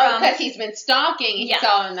 Oh, because he's been stalking. He Yes.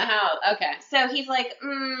 saw him in the house. Okay. So he's like,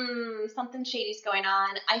 something shady's going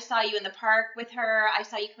on. I saw you in the park with her. I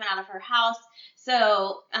saw you coming out of her house.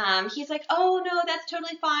 So he's like, "Oh, no, that's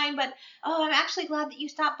totally fine. But, I'm actually glad that you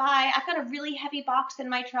stopped by. I've got a really heavy box in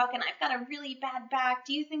my truck, and I've got a really bad back.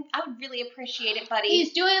 Do you think I would really appreciate it, buddy?"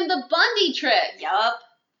 He's doing the Bundy trick. Yup.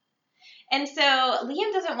 And so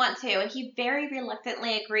Liam doesn't want to, and he very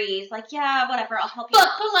reluctantly agrees, like, "Yeah, whatever, I'll help you Fuck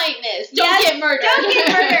out." politeness. Yes, Don't get murdered. Don't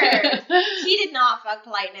get murdered. He did not fuck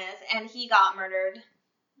politeness, and he got murdered.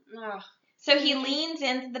 Ugh. So he leans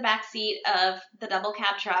into the back seat of the double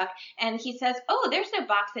cab truck, and he says, "Oh, there's no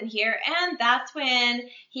box in here." And that's when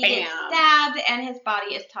he gets stabbed, and his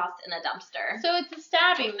body is tossed in a dumpster. So it's a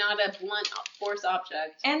stabbing, not a blunt force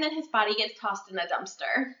object. And then his body gets tossed in a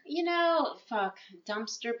dumpster. You know, fuck.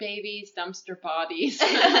 Dumpster babies, dumpster bodies.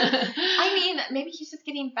 I mean, maybe he's just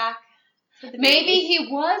getting back to the Maybe babies. he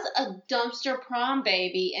was a dumpster prom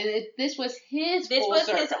baby, and this was his This full was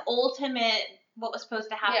circle. his ultimate, what was supposed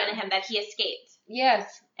to happen Yeah. to him, that he escaped.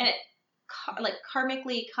 Yes. And it,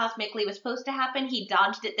 karmically, cosmically was supposed to happen. He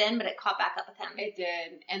dodged it then, but it caught back up with him. It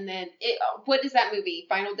did. And then, what is that movie?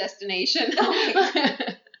 Final Destination?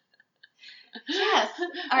 Yes.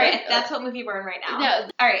 All right, that's what movie we're in right now. No.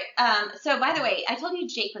 All right. So, by the way, I told you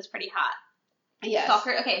Jake was pretty hot. Yes.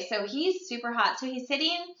 Stalker. Okay, so he's super hot. So he's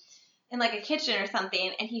sitting in like a kitchen or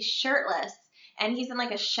something, and he's shirtless, and he's in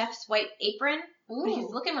like a chef's white apron. Ooh. But he's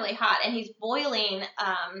looking really hot, and he's boiling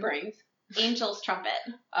Brains. Angel's trumpet.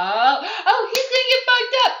 Oh, he's gonna get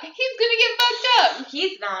fucked up. He's gonna get fucked up.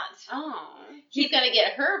 He's not. Oh. He's gonna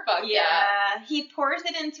get her fucked up. Yeah. He pours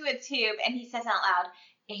it into a tube, and he says out loud,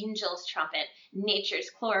 "Angel's trumpet, nature's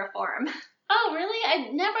chloroform." Oh, really? I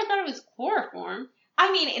never thought it was chloroform.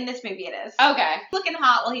 I mean, in this movie it is. Okay. Looking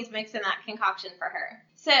hot while he's mixing that concoction for her.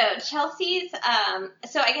 So Chelsea's, I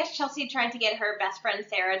guess Chelsea tried to get her best friend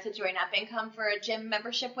Sarah to join up and come for a gym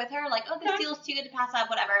membership with her. Like, "Oh, this deal's too good to pass up,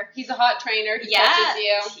 whatever." He's a hot trainer. He touches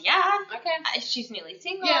you. Yeah. Okay. She's newly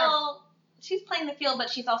single. Yeah. She's playing the field, but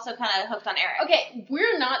she's also kind of hooked on Eric. Okay,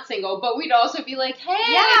 we're not single, but we'd also be like,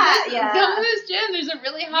 "Hey, Yeah. come to this gym. There's a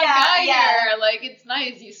really hot guy here. Like, it's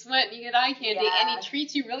nice. You sweat and you get eye candy, and he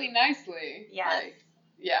treats you really nicely." Yes. Like,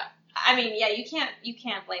 yeah. I mean, yeah, you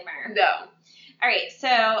can't blame her. No. All right,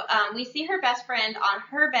 so we see her best friend on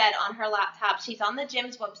her bed on her laptop. She's on the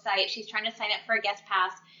gym's website. She's trying to sign up for a guest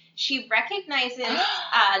pass. She recognizes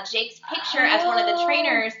Jake's picture as one of the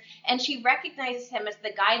trainers, and she recognizes him as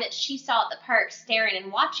the guy that she saw at the park staring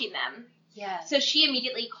and watching them. Yes. So she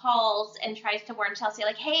immediately calls and tries to warn Chelsea,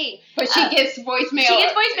 like, "Hey." But she gets voicemail. She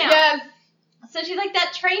gets voicemail. Yes. So she's like,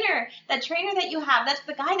 that trainer that you have, that's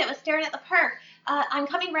the guy that was staring at the park. I'm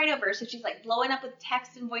coming right over. So she's like blowing up with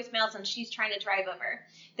texts and voicemails, and she's trying to drive over.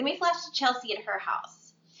 Then we flash to Chelsea at her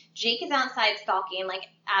house. Jake is outside stalking, like,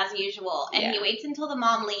 as usual, and he waits until the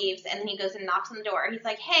mom leaves, and then he goes and knocks on the door. He's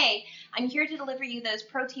like, "Hey, I'm here to deliver you those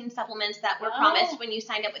protein supplements that were promised when you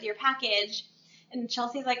signed up with your package." And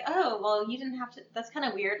Chelsea's like, "Oh, well, you didn't have to. That's kind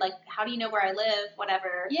of weird. Like, how do you know where I live?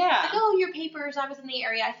 Whatever." Yeah. Like, "Oh, your papers. I was in the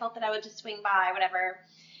area. I felt that I would just swing by, whatever."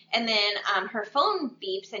 And then her phone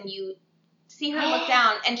beeps, and you see her look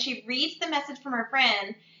down, and she reads the message from her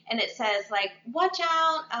friend, and it says, like, "Watch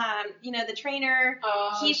out, the trainer,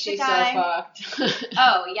 he's she's the guy." So fucked.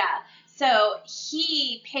 Oh, yeah. So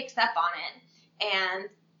he picks up on it, and,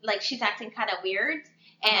 like, she's acting kind of weird,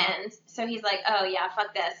 And so he's like, oh, yeah,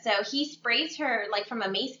 fuck this. So he sprays her, like, from a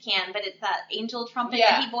mace can, but it's that angel trumpet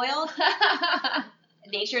that he boiled.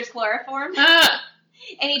 Nature's chloroform.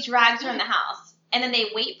 And he drags her in the house. And then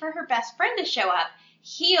they wait for her best friend to show up.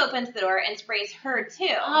 He opens the door and sprays her,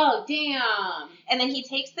 too. Oh, damn. And then he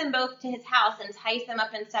takes them both to his house and ties them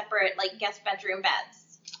up in separate, like, guest bedroom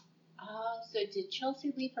beds. Oh, so did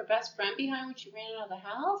Chelsea leave her best friend behind when she ran out of the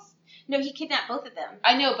house? No, he kidnapped both of them.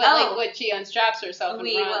 I know, but like when she unstraps herself and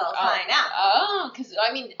we runs. will find out. Oh, because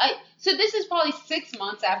I mean, so this is probably 6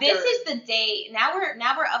 months after. This is the day. Now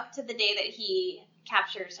we're up to the day that he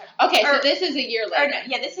captures her. Okay, so this is a year later. Or no,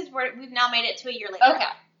 yeah, this is where we've now made it to a year later. Okay.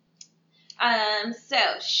 So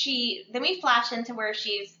then we flash into where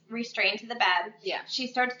she's restrained to the bed. Yeah. She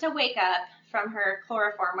starts to wake up from her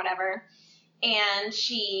chloroform, whatever, and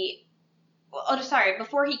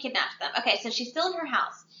before he kidnaps them. Okay, so she's still in her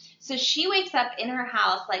house. So she wakes up in her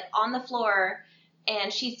house, like, on the floor,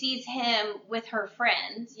 and she sees him with her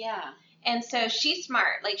friend. Yeah. And so she's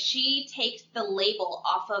smart. Like, she takes the label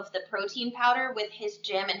off of the protein powder with his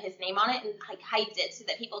gym and his name on it and, like, hides it so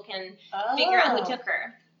that people can figure out who took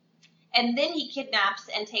her. And then he kidnaps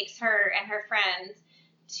and takes her and her friend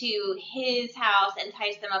to his house and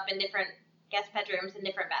ties them up in different guest bedrooms and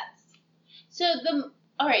different beds. So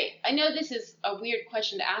all right, I know this is a weird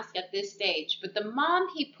question to ask at this stage, but the mom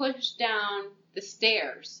he pushed down the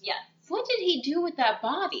stairs. Yes. What did he do with that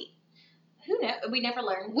body? Who knows? We never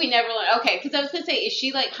learned. Okay, because I was going to say, is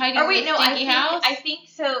she, like, hiding in the stinky house? I think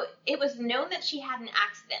so. It was known that she had an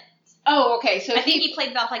accident. Oh, okay. So I think he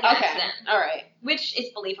played it off like an accident. All right. Which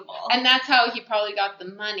is believable. And that's how he probably got the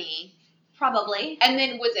money. Probably. And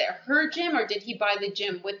then was it her gym, or did he buy the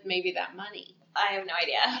gym with maybe that money? I have no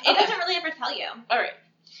idea. It doesn't really ever tell you.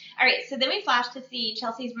 All right, so then we flash to see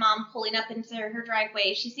Chelsea's mom pulling up into her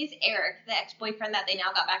driveway. She sees Eric, the ex-boyfriend that they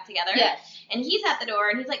now got back together. Yes. And he's at the door,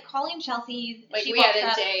 and he's, like, calling Chelsea. Like, she we had walks a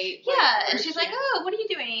up. date. Yeah, and she's like, oh, what are you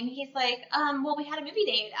doing? He's like, well, we had a movie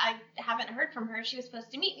date. I haven't heard from her. She was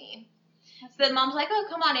supposed to meet me. So the mom's like, oh,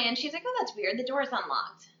 come on in. She's like, oh, that's weird. The door's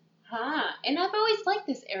unlocked. Huh. And I've always liked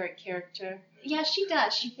this Eric character. Yeah, she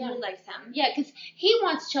does. She really likes him. Yeah, because he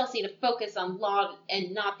wants Chelsea to focus on law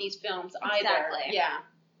and not these films either. Exactly. Yeah.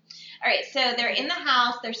 All right, so they're in the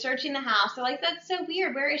house. They're searching the house. They're like, that's so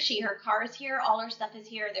weird. Where is she? Her car's here. All her stuff is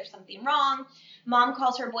here. There's something wrong. Mom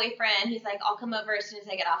calls her boyfriend. He's like, I'll come over as soon as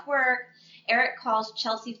I get off work. Eric calls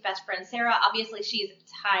Chelsea's best friend, Sarah. Obviously, she's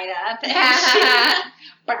tied up.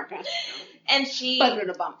 And she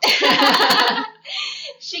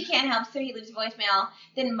she can't help, so he leaves a voicemail.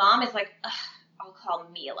 Then Mom is like, I'll call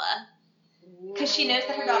Mila. Because she knows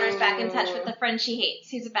that her daughter's back in touch with the friend she hates,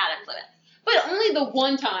 who's a bad influence. But only the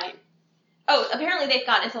one time. Oh, apparently they've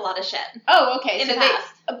gotten into a lot of shit. Oh, okay. In the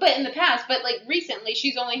past. But like recently,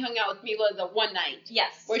 she's only hung out with Mila the one night.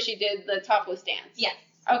 Yes. Where she did the topless dance. Yes.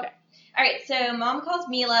 Okay. All right, so Mom calls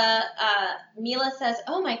Mila. Mila says,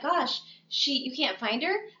 oh my gosh, you can't find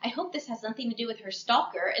her? I hope this has nothing to do with her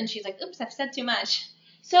stalker. And she's like, oops, I've said too much.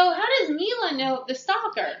 So how does Mila know the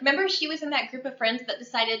stalker? Remember, she was in that group of friends that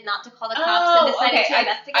decided not to call the cops and decided to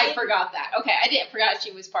investigate? I forgot that. Okay, I forgot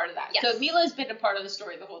she was part of that. Yes. So Mila's been a part of the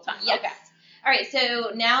story the whole time. Yes. Okay. All right,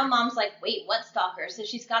 so now Mom's like, wait, what stalker? So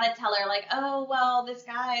she's got to tell her, like, oh, well, this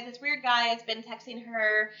weird guy has been texting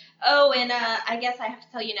her. Oh, and I guess I have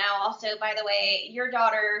to tell you now also, by the way, your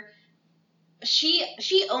daughter,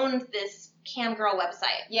 she owns this cam girl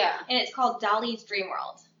website. Yeah. And it's called Dolly's Dream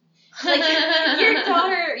World. Like,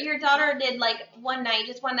 your daughter did, like,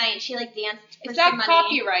 just one night, she, like, danced for some money. It's not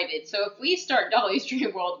copyrighted, so if we start Dolly's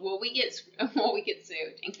Dream World, will we get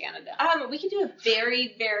sued in Canada? We can do a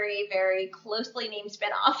very, very, very closely named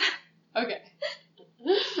spinoff. Okay.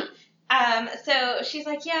 So she's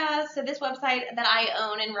like, yeah, so this website that I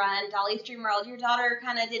own and run, Dolly's Dream World, your daughter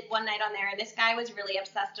kind of did one night on there, and this guy was really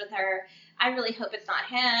obsessed with her. I really hope it's not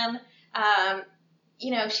him.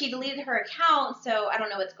 She deleted her account, so I don't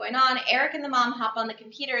know what's going on. Eric and the mom hop on the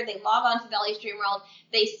computer. They log on to Dolly's Dream World.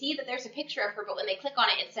 They see that there's a picture of her, but when they click on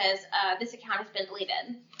it, it says, this account has been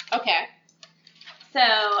deleted. Okay. So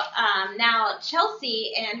now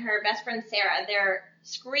Chelsea and her best friend Sarah, they're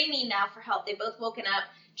screaming now for help. They've both woken up.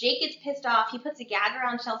 Jake gets pissed off. He puts a gag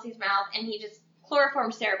around Chelsea's mouth, and he just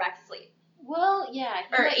chloroforms Sarah back to sleep. Well, yeah.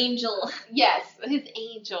 Angel. Yes, his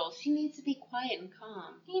angel. She needs to be quiet and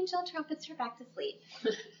calm. Angel trumpets her back to sleep.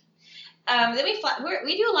 Then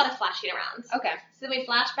we do a lot of flashing around. Okay. So then we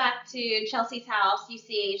flash back to Chelsea's house. You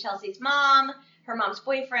see Chelsea's mom, her mom's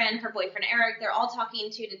boyfriend, her boyfriend Eric. They're all talking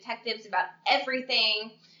to detectives about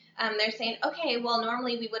everything. They're saying, okay, well,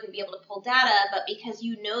 normally we wouldn't be able to pull data, but because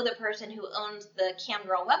you know the person who owns the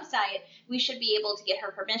Camgirl website, we should be able to get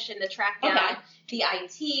her permission to track down the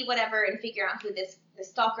IT, whatever, and figure out who this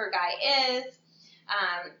stalker guy is.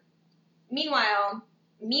 Meanwhile,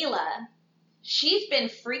 Mila, she's been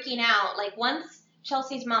freaking out. Like, once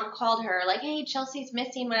Chelsea's mom called her, like, hey, Chelsea's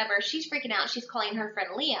missing, whatever, she's freaking out. She's calling her friend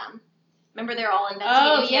Liam. Remember, they're all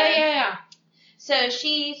investigating. Oh, yeah. So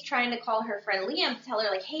she's trying to call her friend Liam to tell her,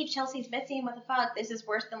 like, hey, Chelsea's missing. What the fuck? This is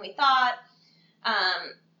worse than we thought.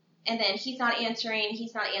 And then he's not answering.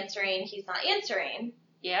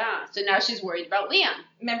 Yeah. So now she's worried about Liam.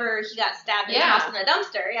 Remember, he got stabbed in the house in a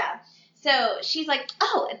dumpster. Yeah. So she's like,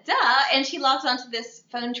 oh, duh. And she logs onto this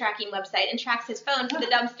phone tracking website and tracks his phone to the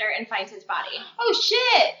dumpster and finds his body. Oh,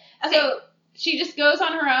 shit. Okay. So she just goes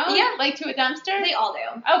on her own? Yeah. Like to a dumpster? They all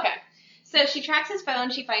do. Okay. So she tracks his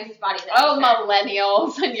phone. She finds his body in the dumpster. Oh,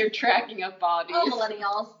 millennials. And you're tracking up bodies. Oh,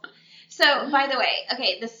 millennials. So, by the way,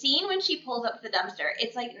 okay, the scene when she pulls up to the dumpster,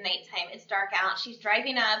 it's like nighttime. It's dark out. She's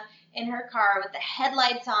driving up in her car with the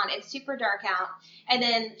headlights on. It's super dark out. And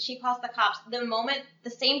then she calls the cops. The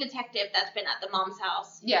same detective that's been at the mom's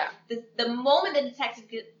house. Yeah. The moment the detective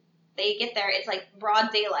they get there, it's like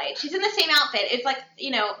broad daylight. She's in the same outfit. It's like,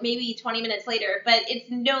 maybe 20 minutes later, but it's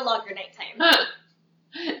no longer nighttime. Huh.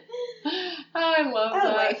 I love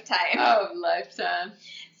that. Lifetime.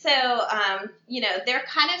 So, they're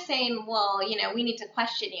kind of saying, well, we need to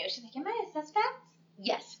question you. She's like, am I a suspect?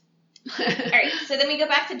 Yes. All right, so then we go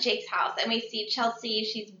back to Jake's house, and we see Chelsea.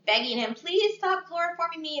 She's begging him, please stop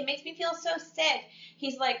chloroforming me. It makes me feel so sick.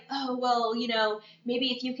 He's like, oh, well,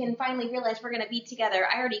 maybe if you can finally realize we're going to be together.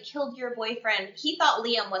 I already killed your boyfriend. He thought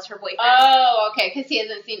Liam was her boyfriend. Oh, okay, because he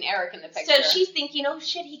hasn't seen Eric in the picture. So she's thinking, oh,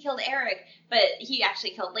 shit, he killed Eric, but he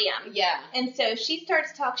actually killed Liam. Yeah. And so she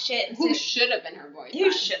starts to talk shit. And who should have been her boyfriend?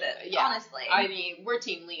 Who should have, honestly. I mean, we're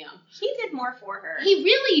Team Liam. He did more for her. He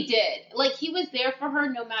really did. Like, he was there for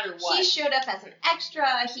her no matter what. He showed up as an extra.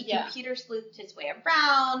 He computer sleuthed his way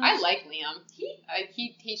around. I like Liam.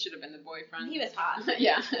 He should have been the boyfriend. He was hot.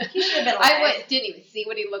 Yeah. He should have been alive. I didn't even see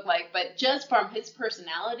what he looked like, but just from his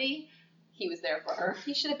personality, he was there for her.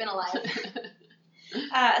 He should have been alive.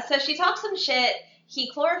 So she talks some shit. He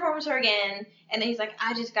chloroforms her again, and then he's like,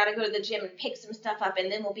 I just gotta go to the gym and pick some stuff up, and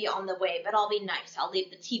then we'll be on the way, but I'll be nice. I'll leave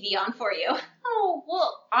the TV on for you. Oh,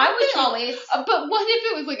 well, I would always. But what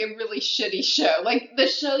if it was like a really shitty show? Like the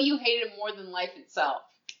show you hated more than life itself?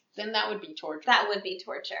 Then that would be torture. That would be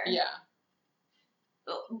torture. Yeah.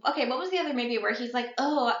 Okay, what was the other movie where he's like,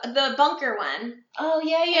 oh, the bunker one? Oh,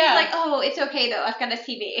 yeah. And he's like, oh, it's okay, though. I've got a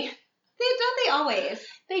TV. Don't they always?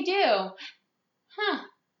 They do. Huh.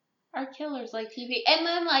 Our killers like TV. And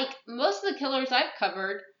then, like, most of the killers I've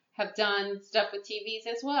covered have done stuff with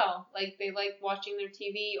TVs as well. Like, they like watching their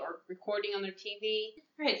TV or recording on their TV.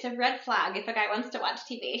 Right, so red flag if a guy wants to watch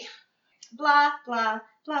TV. Blah, blah,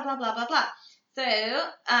 blah, blah, blah, blah, blah. So,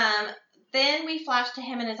 then we flash to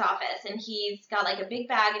him in his office, and he's got, like, a big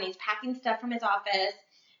bag, and he's packing stuff from his office.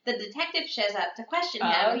 The detective shows up to question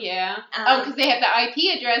him. Oh, yeah. Because they have the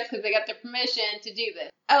IP address because they got the permission to do this.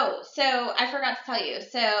 Oh, so I forgot to tell you.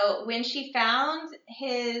 So when she found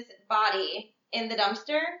his body in the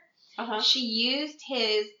dumpster, she used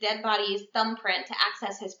his dead body's thumbprint to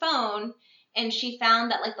access his phone, and she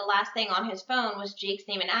found that, like, the last thing on his phone was Jake's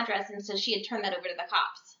name and address, and so she had turned that over to the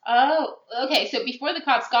cops. Oh, okay. So before the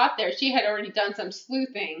cops got there, she had already done some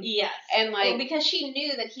sleuthing. Yes. And like, because she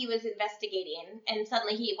knew that he was investigating, and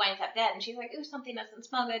suddenly he winds up dead, and she's like, "Ooh, something doesn't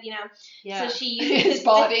smell good," Yeah. So she used his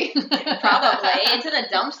body. Probably. It's in a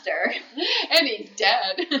dumpster. And he's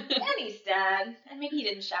dead. And maybe he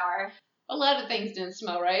didn't shower. A lot of things didn't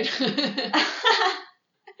smell right.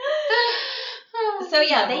 So,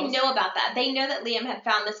 yeah, they know about that. They know that Liam had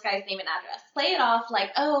found this guy's name and address. Play it off like,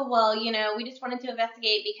 oh, well, we just wanted to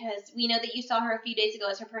investigate because we know that you saw her a few days ago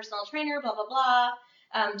as her personal trainer, blah, blah, blah.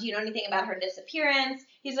 Do you know anything about her disappearance?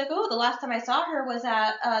 He's like, oh, the last time I saw her was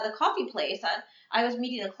at the coffee place. I was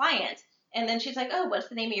meeting a client. And then she's like, oh, what's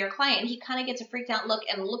the name of your client? He kind of gets a freaked out look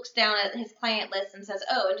and looks down at his client list and says,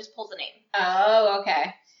 oh, and just pulls a name. Oh,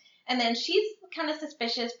 okay. And then she's kind of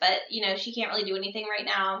suspicious, but, she can't really do anything right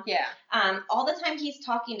now. Yeah. All the time he's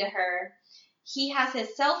talking to her, he has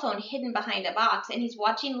his cell phone hidden behind a box, and he's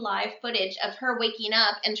watching live footage of her waking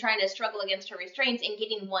up and trying to struggle against her restraints and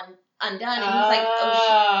getting one undone. And he's like,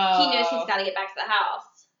 oh, he knows he's got to get back to the house.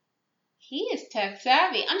 He is tech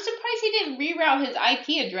savvy. I'm surprised he didn't reroute his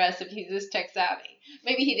IP address if he's this tech savvy.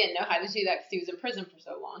 Maybe he didn't know how to do that because he was in prison for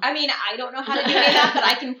so long. I mean, I don't know how to do any of that, but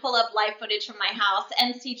I can pull up live footage from my house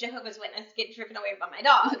and see Jehovah's Witness get driven away by my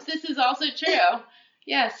dog. This is also true.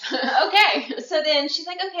 Yes. Okay. So then she's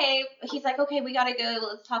like, okay. He's like, okay, we gotta go.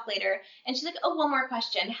 Let's talk later. And she's like, oh, one more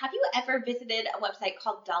question. Have you ever visited a website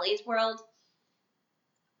called Dolly's World?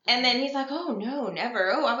 And then he's like, oh, no,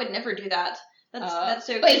 never. Oh, I would never do that. That's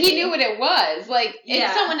so But creepy. he knew what it was. Like, if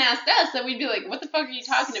Yeah. someone asked us, then we'd be like, what the fuck are you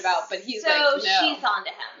talking about? But he's like, So no. she's on to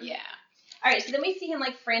him. Yeah. All right, so then we see him,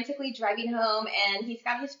 like, frantically driving home, and he's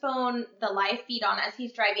got his phone, the live feed on as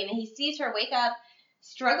he's driving, and he sees her wake up,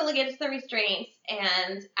 struggle against the restraints,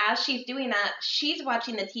 and as she's doing that, she's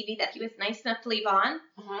watching the TV that he was nice enough to leave on,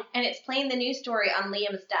 and it's playing the news story on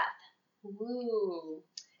Liam's death. Ooh.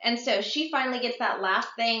 And so she finally gets that last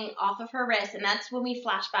thing off of her wrist, and that's when we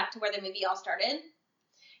flash back to where the movie all started.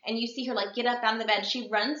 And you see her, like, get up out of the bed. She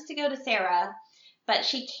runs to go to Sarah, but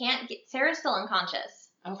she can't get – Sarah's still unconscious.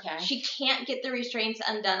 Okay. She can't get the restraints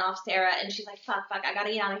undone off Sarah, and she's like, fuck, I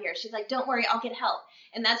gotta get out of here. She's like, don't worry, I'll get help.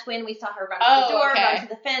 And that's when we saw her run to the door, run to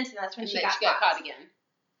the fence, and that's when she got caught again.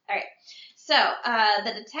 All right. So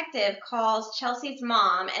the detective calls Chelsea's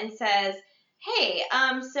mom and says, hey,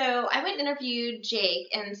 so I went and interviewed Jake,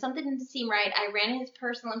 and something didn't seem right. I ran his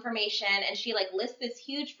personal information, and she, like, lists this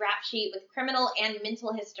huge rap sheet with criminal and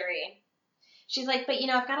mental history. She's like, but,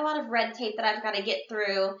 I've got a lot of red tape that I've got to get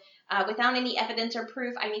through. Without any evidence or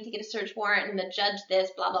proof, I need to get a search warrant and the judge this,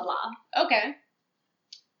 blah, blah, blah. Okay.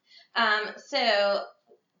 So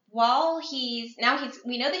while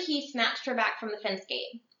we know that he snatched her back from the fence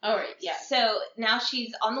gate. All right, yeah. So now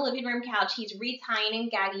she's on the living room couch. He's retying and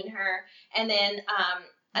gagging her. And then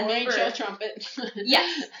a neighbor. Show trumpet.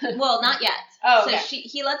 Yes. Well, not yet. Oh, okay.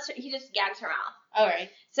 So he just gags her mouth. All right.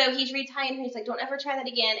 So he's retying her. He's like, don't ever try that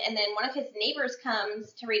again. And then one of his neighbors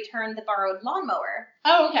comes to return the borrowed lawnmower.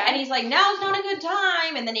 Oh, okay. And he's like, now's not a good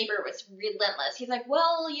time. And the neighbor was relentless. He's like,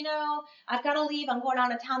 well, I've got to leave. I'm going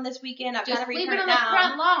out of town this weekend. I've got to return it now.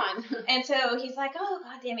 Just leave it on the front lawn. And so he's like, oh,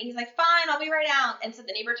 God damn it. He's like, fine, I'll be right out. And so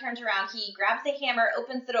the neighbor turns around. He grabs the hammer,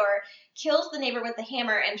 opens the door, kills the neighbor with the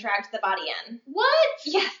hammer, and drags the body in. What?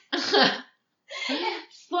 Yes.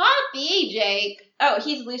 Sloppy, Jake. Oh,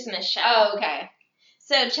 he's loose in his shell. Oh, okay.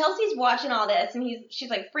 So Chelsea's watching all this, and she's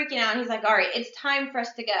like freaking out. And he's like, all right, it's time for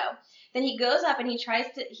us to go. Then he goes up and he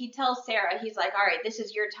tells Sarah, he's like, all right, this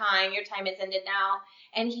is your time. Your time has ended now.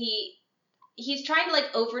 And he's trying to,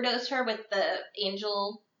 like, overdose her with the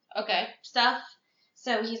angel stuff.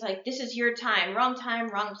 So he's like, this is your time, wrong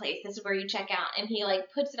place. This is where you check out. And he,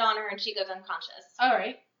 like, puts it on her, and she goes unconscious. All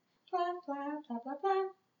right. Blah, blah, blah, blah, blah.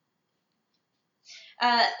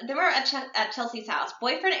 Then we're at Chelsea's house.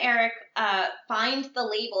 Boyfriend Eric finds the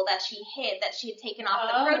label that she hid, that she had taken off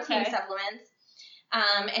the protein supplements,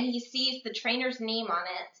 and he sees the trainer's name on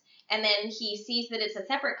it, and then he sees that it's a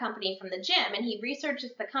separate company from the gym, and he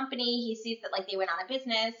researches the company. He sees that, like, they went out of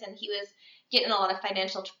business, and he was getting a lot of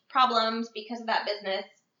financial problems because of that business.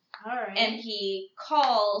 All right. And he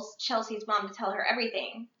calls Chelsea's mom to tell her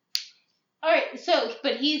everything. All right,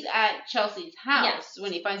 but he's at Chelsea's house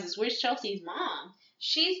when he finds this. Where's Chelsea's mom?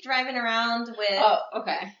 She's driving around with... Oh,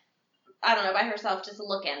 okay. I don't know, by herself, just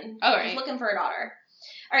looking. All right. Just looking for her daughter.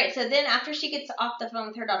 All right, so then after she gets off the phone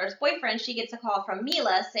with her daughter's boyfriend, she gets a call from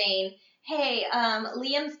Mila saying, hey,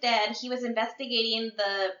 Liam's dead. He was investigating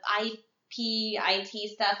the IT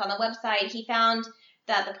stuff on the website. He found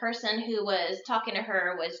that the person who was talking to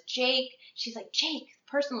her was Jake. She's like, Jake,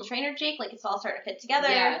 personal trainer Jake? Like, it's all starting to fit together.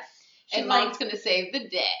 Yes. She's and Mom's going to save the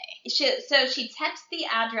day. So she texts the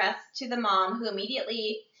address to the mom, who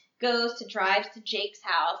immediately drives to Jake's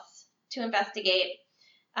house to investigate.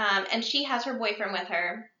 And she has her boyfriend with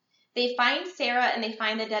her. They find Sarah, and they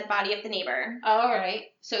find the dead body of the neighbor. All right.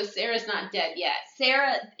 So Sarah's not dead yet.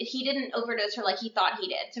 Sarah, he didn't overdose her like he thought he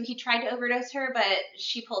did. So he tried to overdose her, but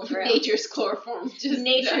she pulled through. Nature's chloroform.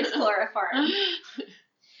 Nature's chloroform.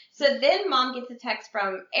 So then Mom gets a text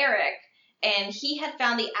from Eric, and he had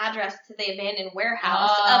found the address to the abandoned warehouse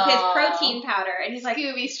of his protein powder. And he's like,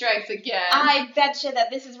 Scooby strikes again. I betcha that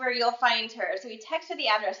this is where you'll find her. So he texts her the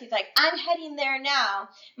address. He's like, I'm heading there now.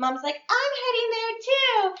 Mom's like, I'm heading there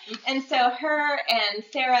too. And so her and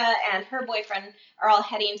Sarah and her boyfriend are all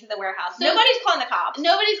heading to the warehouse. So nobody's calling the cops.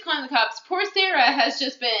 Nobody's calling the cops. Poor Sarah has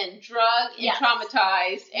just been drugged and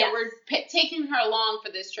traumatized, and we're taking her along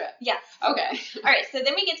for this trip. Yes. Okay. All right, so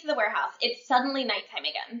then we get to the warehouse. It's suddenly nighttime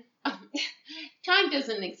again. Time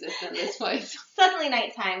doesn't exist in this place. Suddenly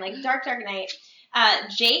nighttime, like dark night.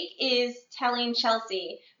 Jake is telling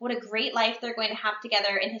Chelsea what a great life they're going to have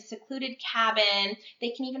together in his secluded cabin.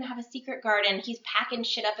 They can even have a secret garden. He's packing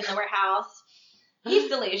shit up in the warehouse. He's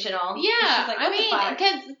delusional. Yeah, she's like, what the fuck?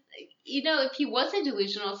 Because, if he wasn't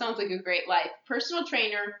delusional, it sounds like a great life. Personal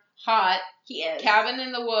trainer, hot. He is. Cabin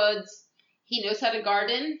in the woods. He knows how to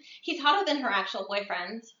garden. He's hotter than her actual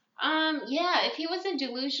boyfriend. Yeah, if he wasn't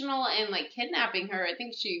delusional and, like, kidnapping her, I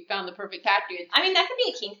think she found the perfect captive. I mean, that could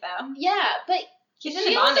be a kink, though. Yeah, but He's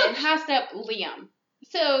she in also bondage. passed up Liam.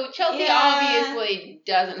 So Chelsea Yeah. obviously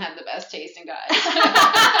doesn't have the best taste in guys.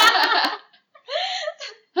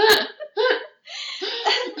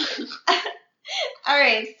 All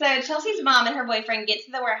right, so Chelsea's mom and her boyfriend get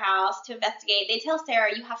to the warehouse to investigate. They tell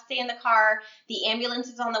Sarah, you have to stay in the car. The ambulance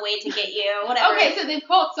is on the way to get you, whatever. Okay, so they've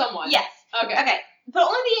called someone. Yes. Okay. But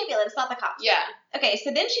only the ambulance, not the cops. Yeah. Okay,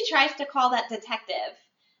 so then she tries to call that detective.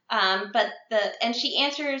 And she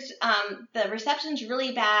answers, the reception's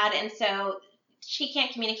really bad, and so she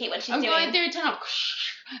can't communicate what she's doing. I'm going through town.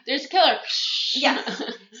 There's a killer. Yes.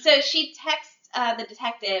 So she texts the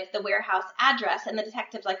detective the warehouse address, and the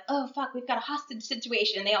detective's like, oh, fuck, we've got a hostage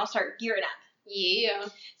situation. And they all start gearing up. Yeah.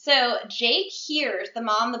 So Jake hears the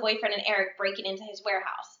mom, the boyfriend, and Eric breaking into his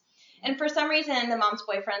warehouse. And for some reason, the mom's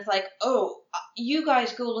boyfriend's like, oh, you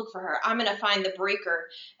guys go look for her. I'm going to find the breaker,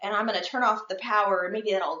 and I'm going to turn off the power, and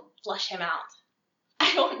maybe that'll flush him out.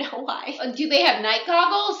 I don't know why. Do they have night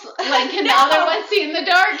goggles? Like, can the other one see in the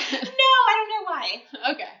dark? No, I don't know why.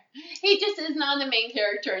 Okay. He just is not the main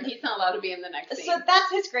character, and he's not allowed to be in the next scene. So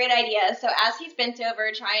that's his great idea. So as he's bent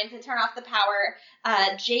over trying to turn off the power,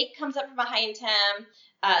 Jake comes up from behind him,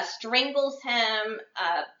 strangles him,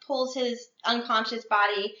 pulls his unconscious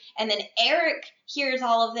body, and then Eric hears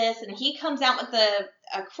all of this, and he comes out with a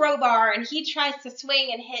crowbar, and he tries to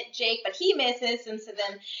swing and hit Jake, but he misses, and so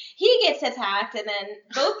then he gets attacked, and then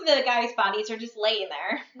both of the guys' bodies are just laying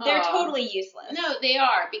there. They're totally useless. No, they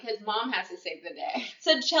are, because Mom has to save the day.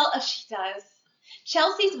 So she does.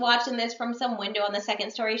 Chelsea's watching this from some window on the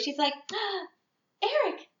second story. She's like,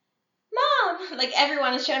 Eric, Mom! Like,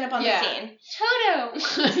 everyone is showing up on the scene. Toto!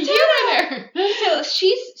 You were there! So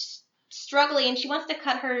she's struggling, and she wants to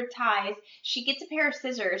cut her ties. She gets a pair of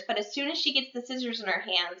scissors, but as soon as she gets the scissors in her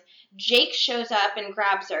hand, Jake shows up and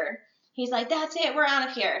grabs her. He's like, that's it, we're out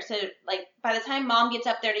of here. So, like, by the time Mom gets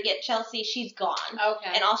up there to get Chelsea, she's gone.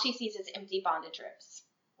 Okay. And all she sees is empty bondage ropes.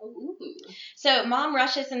 Ooh. So Mom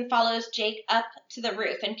rushes and follows Jake up to the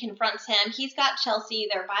roof and confronts him. He's got Chelsea.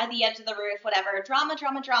 They're by the edge of the roof, whatever. Drama.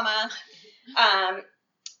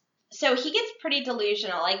 So he gets pretty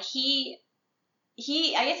delusional. Like,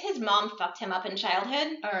 I guess his mom fucked him up in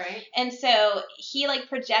childhood. All right. And so he, like,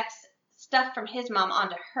 projects stuff from his mom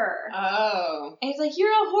onto her. Oh. And he's like, you're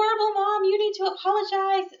a horrible mom. You need to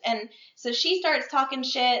apologize. And so she starts talking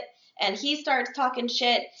shit. And he starts talking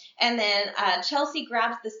shit, and then Chelsea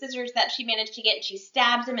grabs the scissors that she managed to get, and she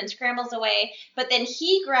stabs him and scrambles away. But then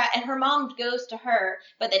and her mom goes to her,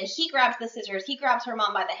 but then he grabs the scissors. He grabs her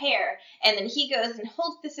mom by the hair, and then he goes and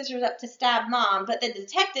holds the scissors up to stab Mom. But the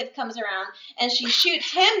detective comes around, and she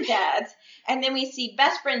shoots him dead. And then we see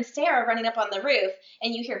best friend Sarah running up on the roof,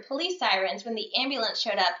 and you hear police sirens. When the ambulance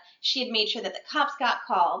showed up, she had made sure that the cops got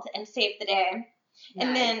called and saved the day. Nice.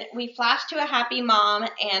 And then we flash to a happy Mom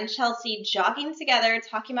and Chelsea jogging together,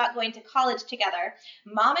 talking about going to college together.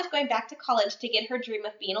 Mom is going back to college to get her dream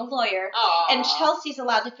of being a lawyer. Aww. And Chelsea's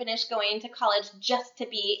allowed to finish going to college just to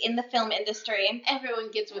be in the film industry.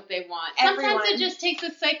 Everyone gets what they want. Everyone. Sometimes it just takes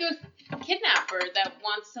a psycho kidnapper that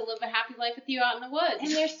wants to live a happy life with you out in the woods.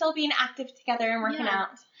 And they're still being active together and working out.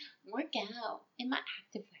 Work out in my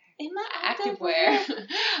activewear. In my activewear.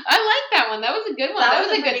 I like that one. That was a good one. That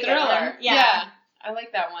was a good thriller. Yeah. I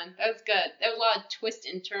like that one. That was good. There was a lot of twists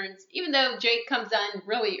and turns. Even though Jake comes on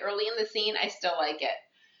really early in the scene, I still like it.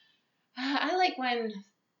 I like when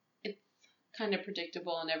it's kind of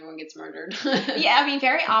predictable and everyone gets murdered. Yeah, I mean,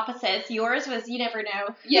 very opposites. Yours was you never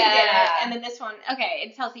know. Yeah. And then this one, okay,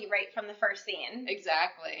 it tells you right from the first scene.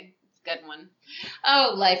 Exactly. It's a good one.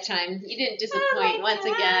 Oh, Lifetime. You didn't disappoint once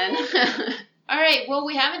again. All right. Well,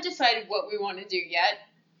 we haven't decided what we want to do yet.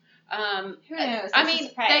 Who knows? I mean,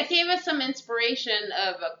 that gave us some inspiration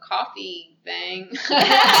of a coffee thing.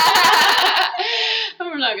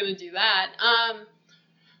 We're not going to do that.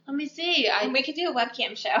 Let me see. We could do a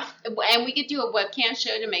webcam show. And we could do a webcam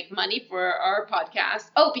show to make money for our podcast.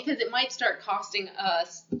 Oh, because it might start costing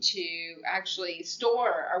us to actually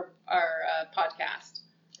store our podcast.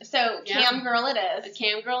 So, cam girl it is. A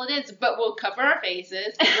cam girl it is. But we'll cover our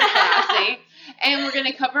faces because we're classy. And we're going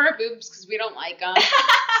to cover our boobs because we don't like them.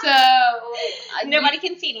 So nobody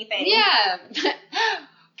can see anything. Yeah.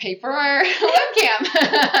 Pay for our webcam.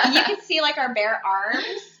 You can see, like, our bare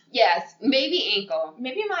arms. Yes. Maybe ankle.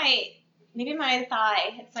 Maybe my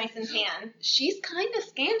thigh. It's nice and tan. She's kind of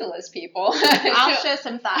scandalous, people. I'll show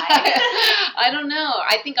some thigh. I don't know.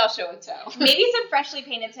 I think I'll show a toe. Maybe some freshly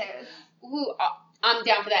painted toes. Ooh, I'm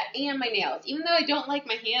down for that. And my nails. Even though I don't like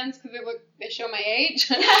my hands because they show my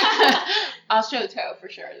age. I'll show toe for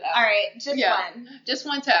sure, though. All right, just one. Just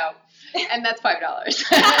one toe. And that's $5.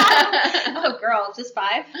 Oh, girl, just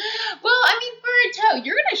 5? Well, I mean, for a toe,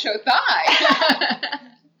 you're going to show thigh.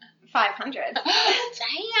 500.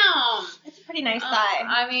 Damn. It's a pretty nice thigh.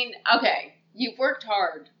 I mean, okay. You've worked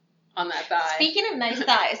hard on that thigh. Speaking of nice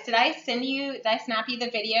thighs, did I snap you the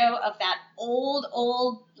video of that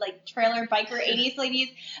old, like, trailer biker 80s ladies?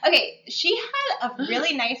 Okay, she had a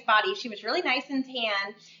really nice body. She was really nice and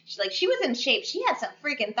tan. She was in shape. She had some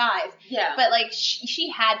freaking thighs. Yeah. But, like, she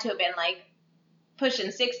had to have been, like,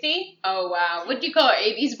 pushing 60. Oh, wow. What do you call her?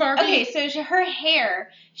 80s Barbie? Okay, so her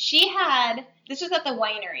hair, this was at the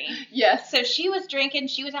winery. Yes. So she was drinking,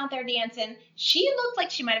 she was out there dancing. She looked like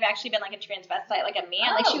she might have actually been like a transvestite, like a man.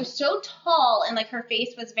 Oh. Like she was so tall and like her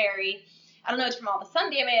face was very, I don't know, it's from all the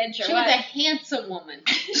sun damage or She what. was a handsome woman.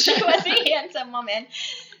 She was a handsome woman.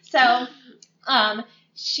 So,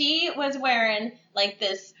 she was wearing like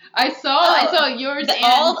this. I saw yours and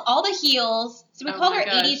all the heels. So we called her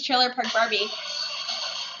gosh. 80s Trailer Park Barbie.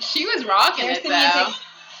 She was rocking There's it, the though. music.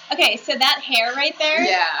 Okay, so that hair right there.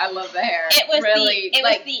 Yeah, I love the hair. It was really, the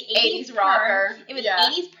 80s perm. rocker. It was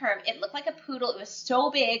 80s perm. It looked like a poodle. It was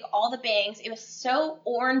so big, all the bangs. It was so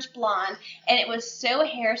orange blonde, and it was so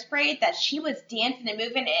hairsprayed that she was dancing and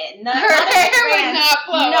moving it. Her hair was not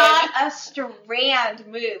flowing. Not a strand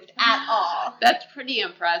moved at all. That's pretty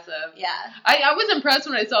impressive. Yeah. I was impressed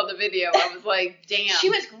when I saw the video. I was like, damn. She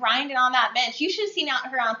was grinding on that bench. You should have seen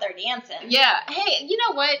her out there dancing. Yeah. Hey, you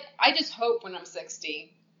know what? I just hope when I'm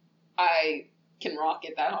 60, I can rock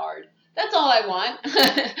it that hard. That's all I want.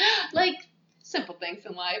 Like, simple things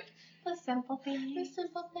in life. The simple things. The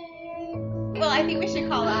simple things. Well, I think we should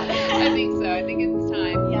call that. I think so. I think it's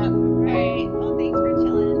time. Yeah.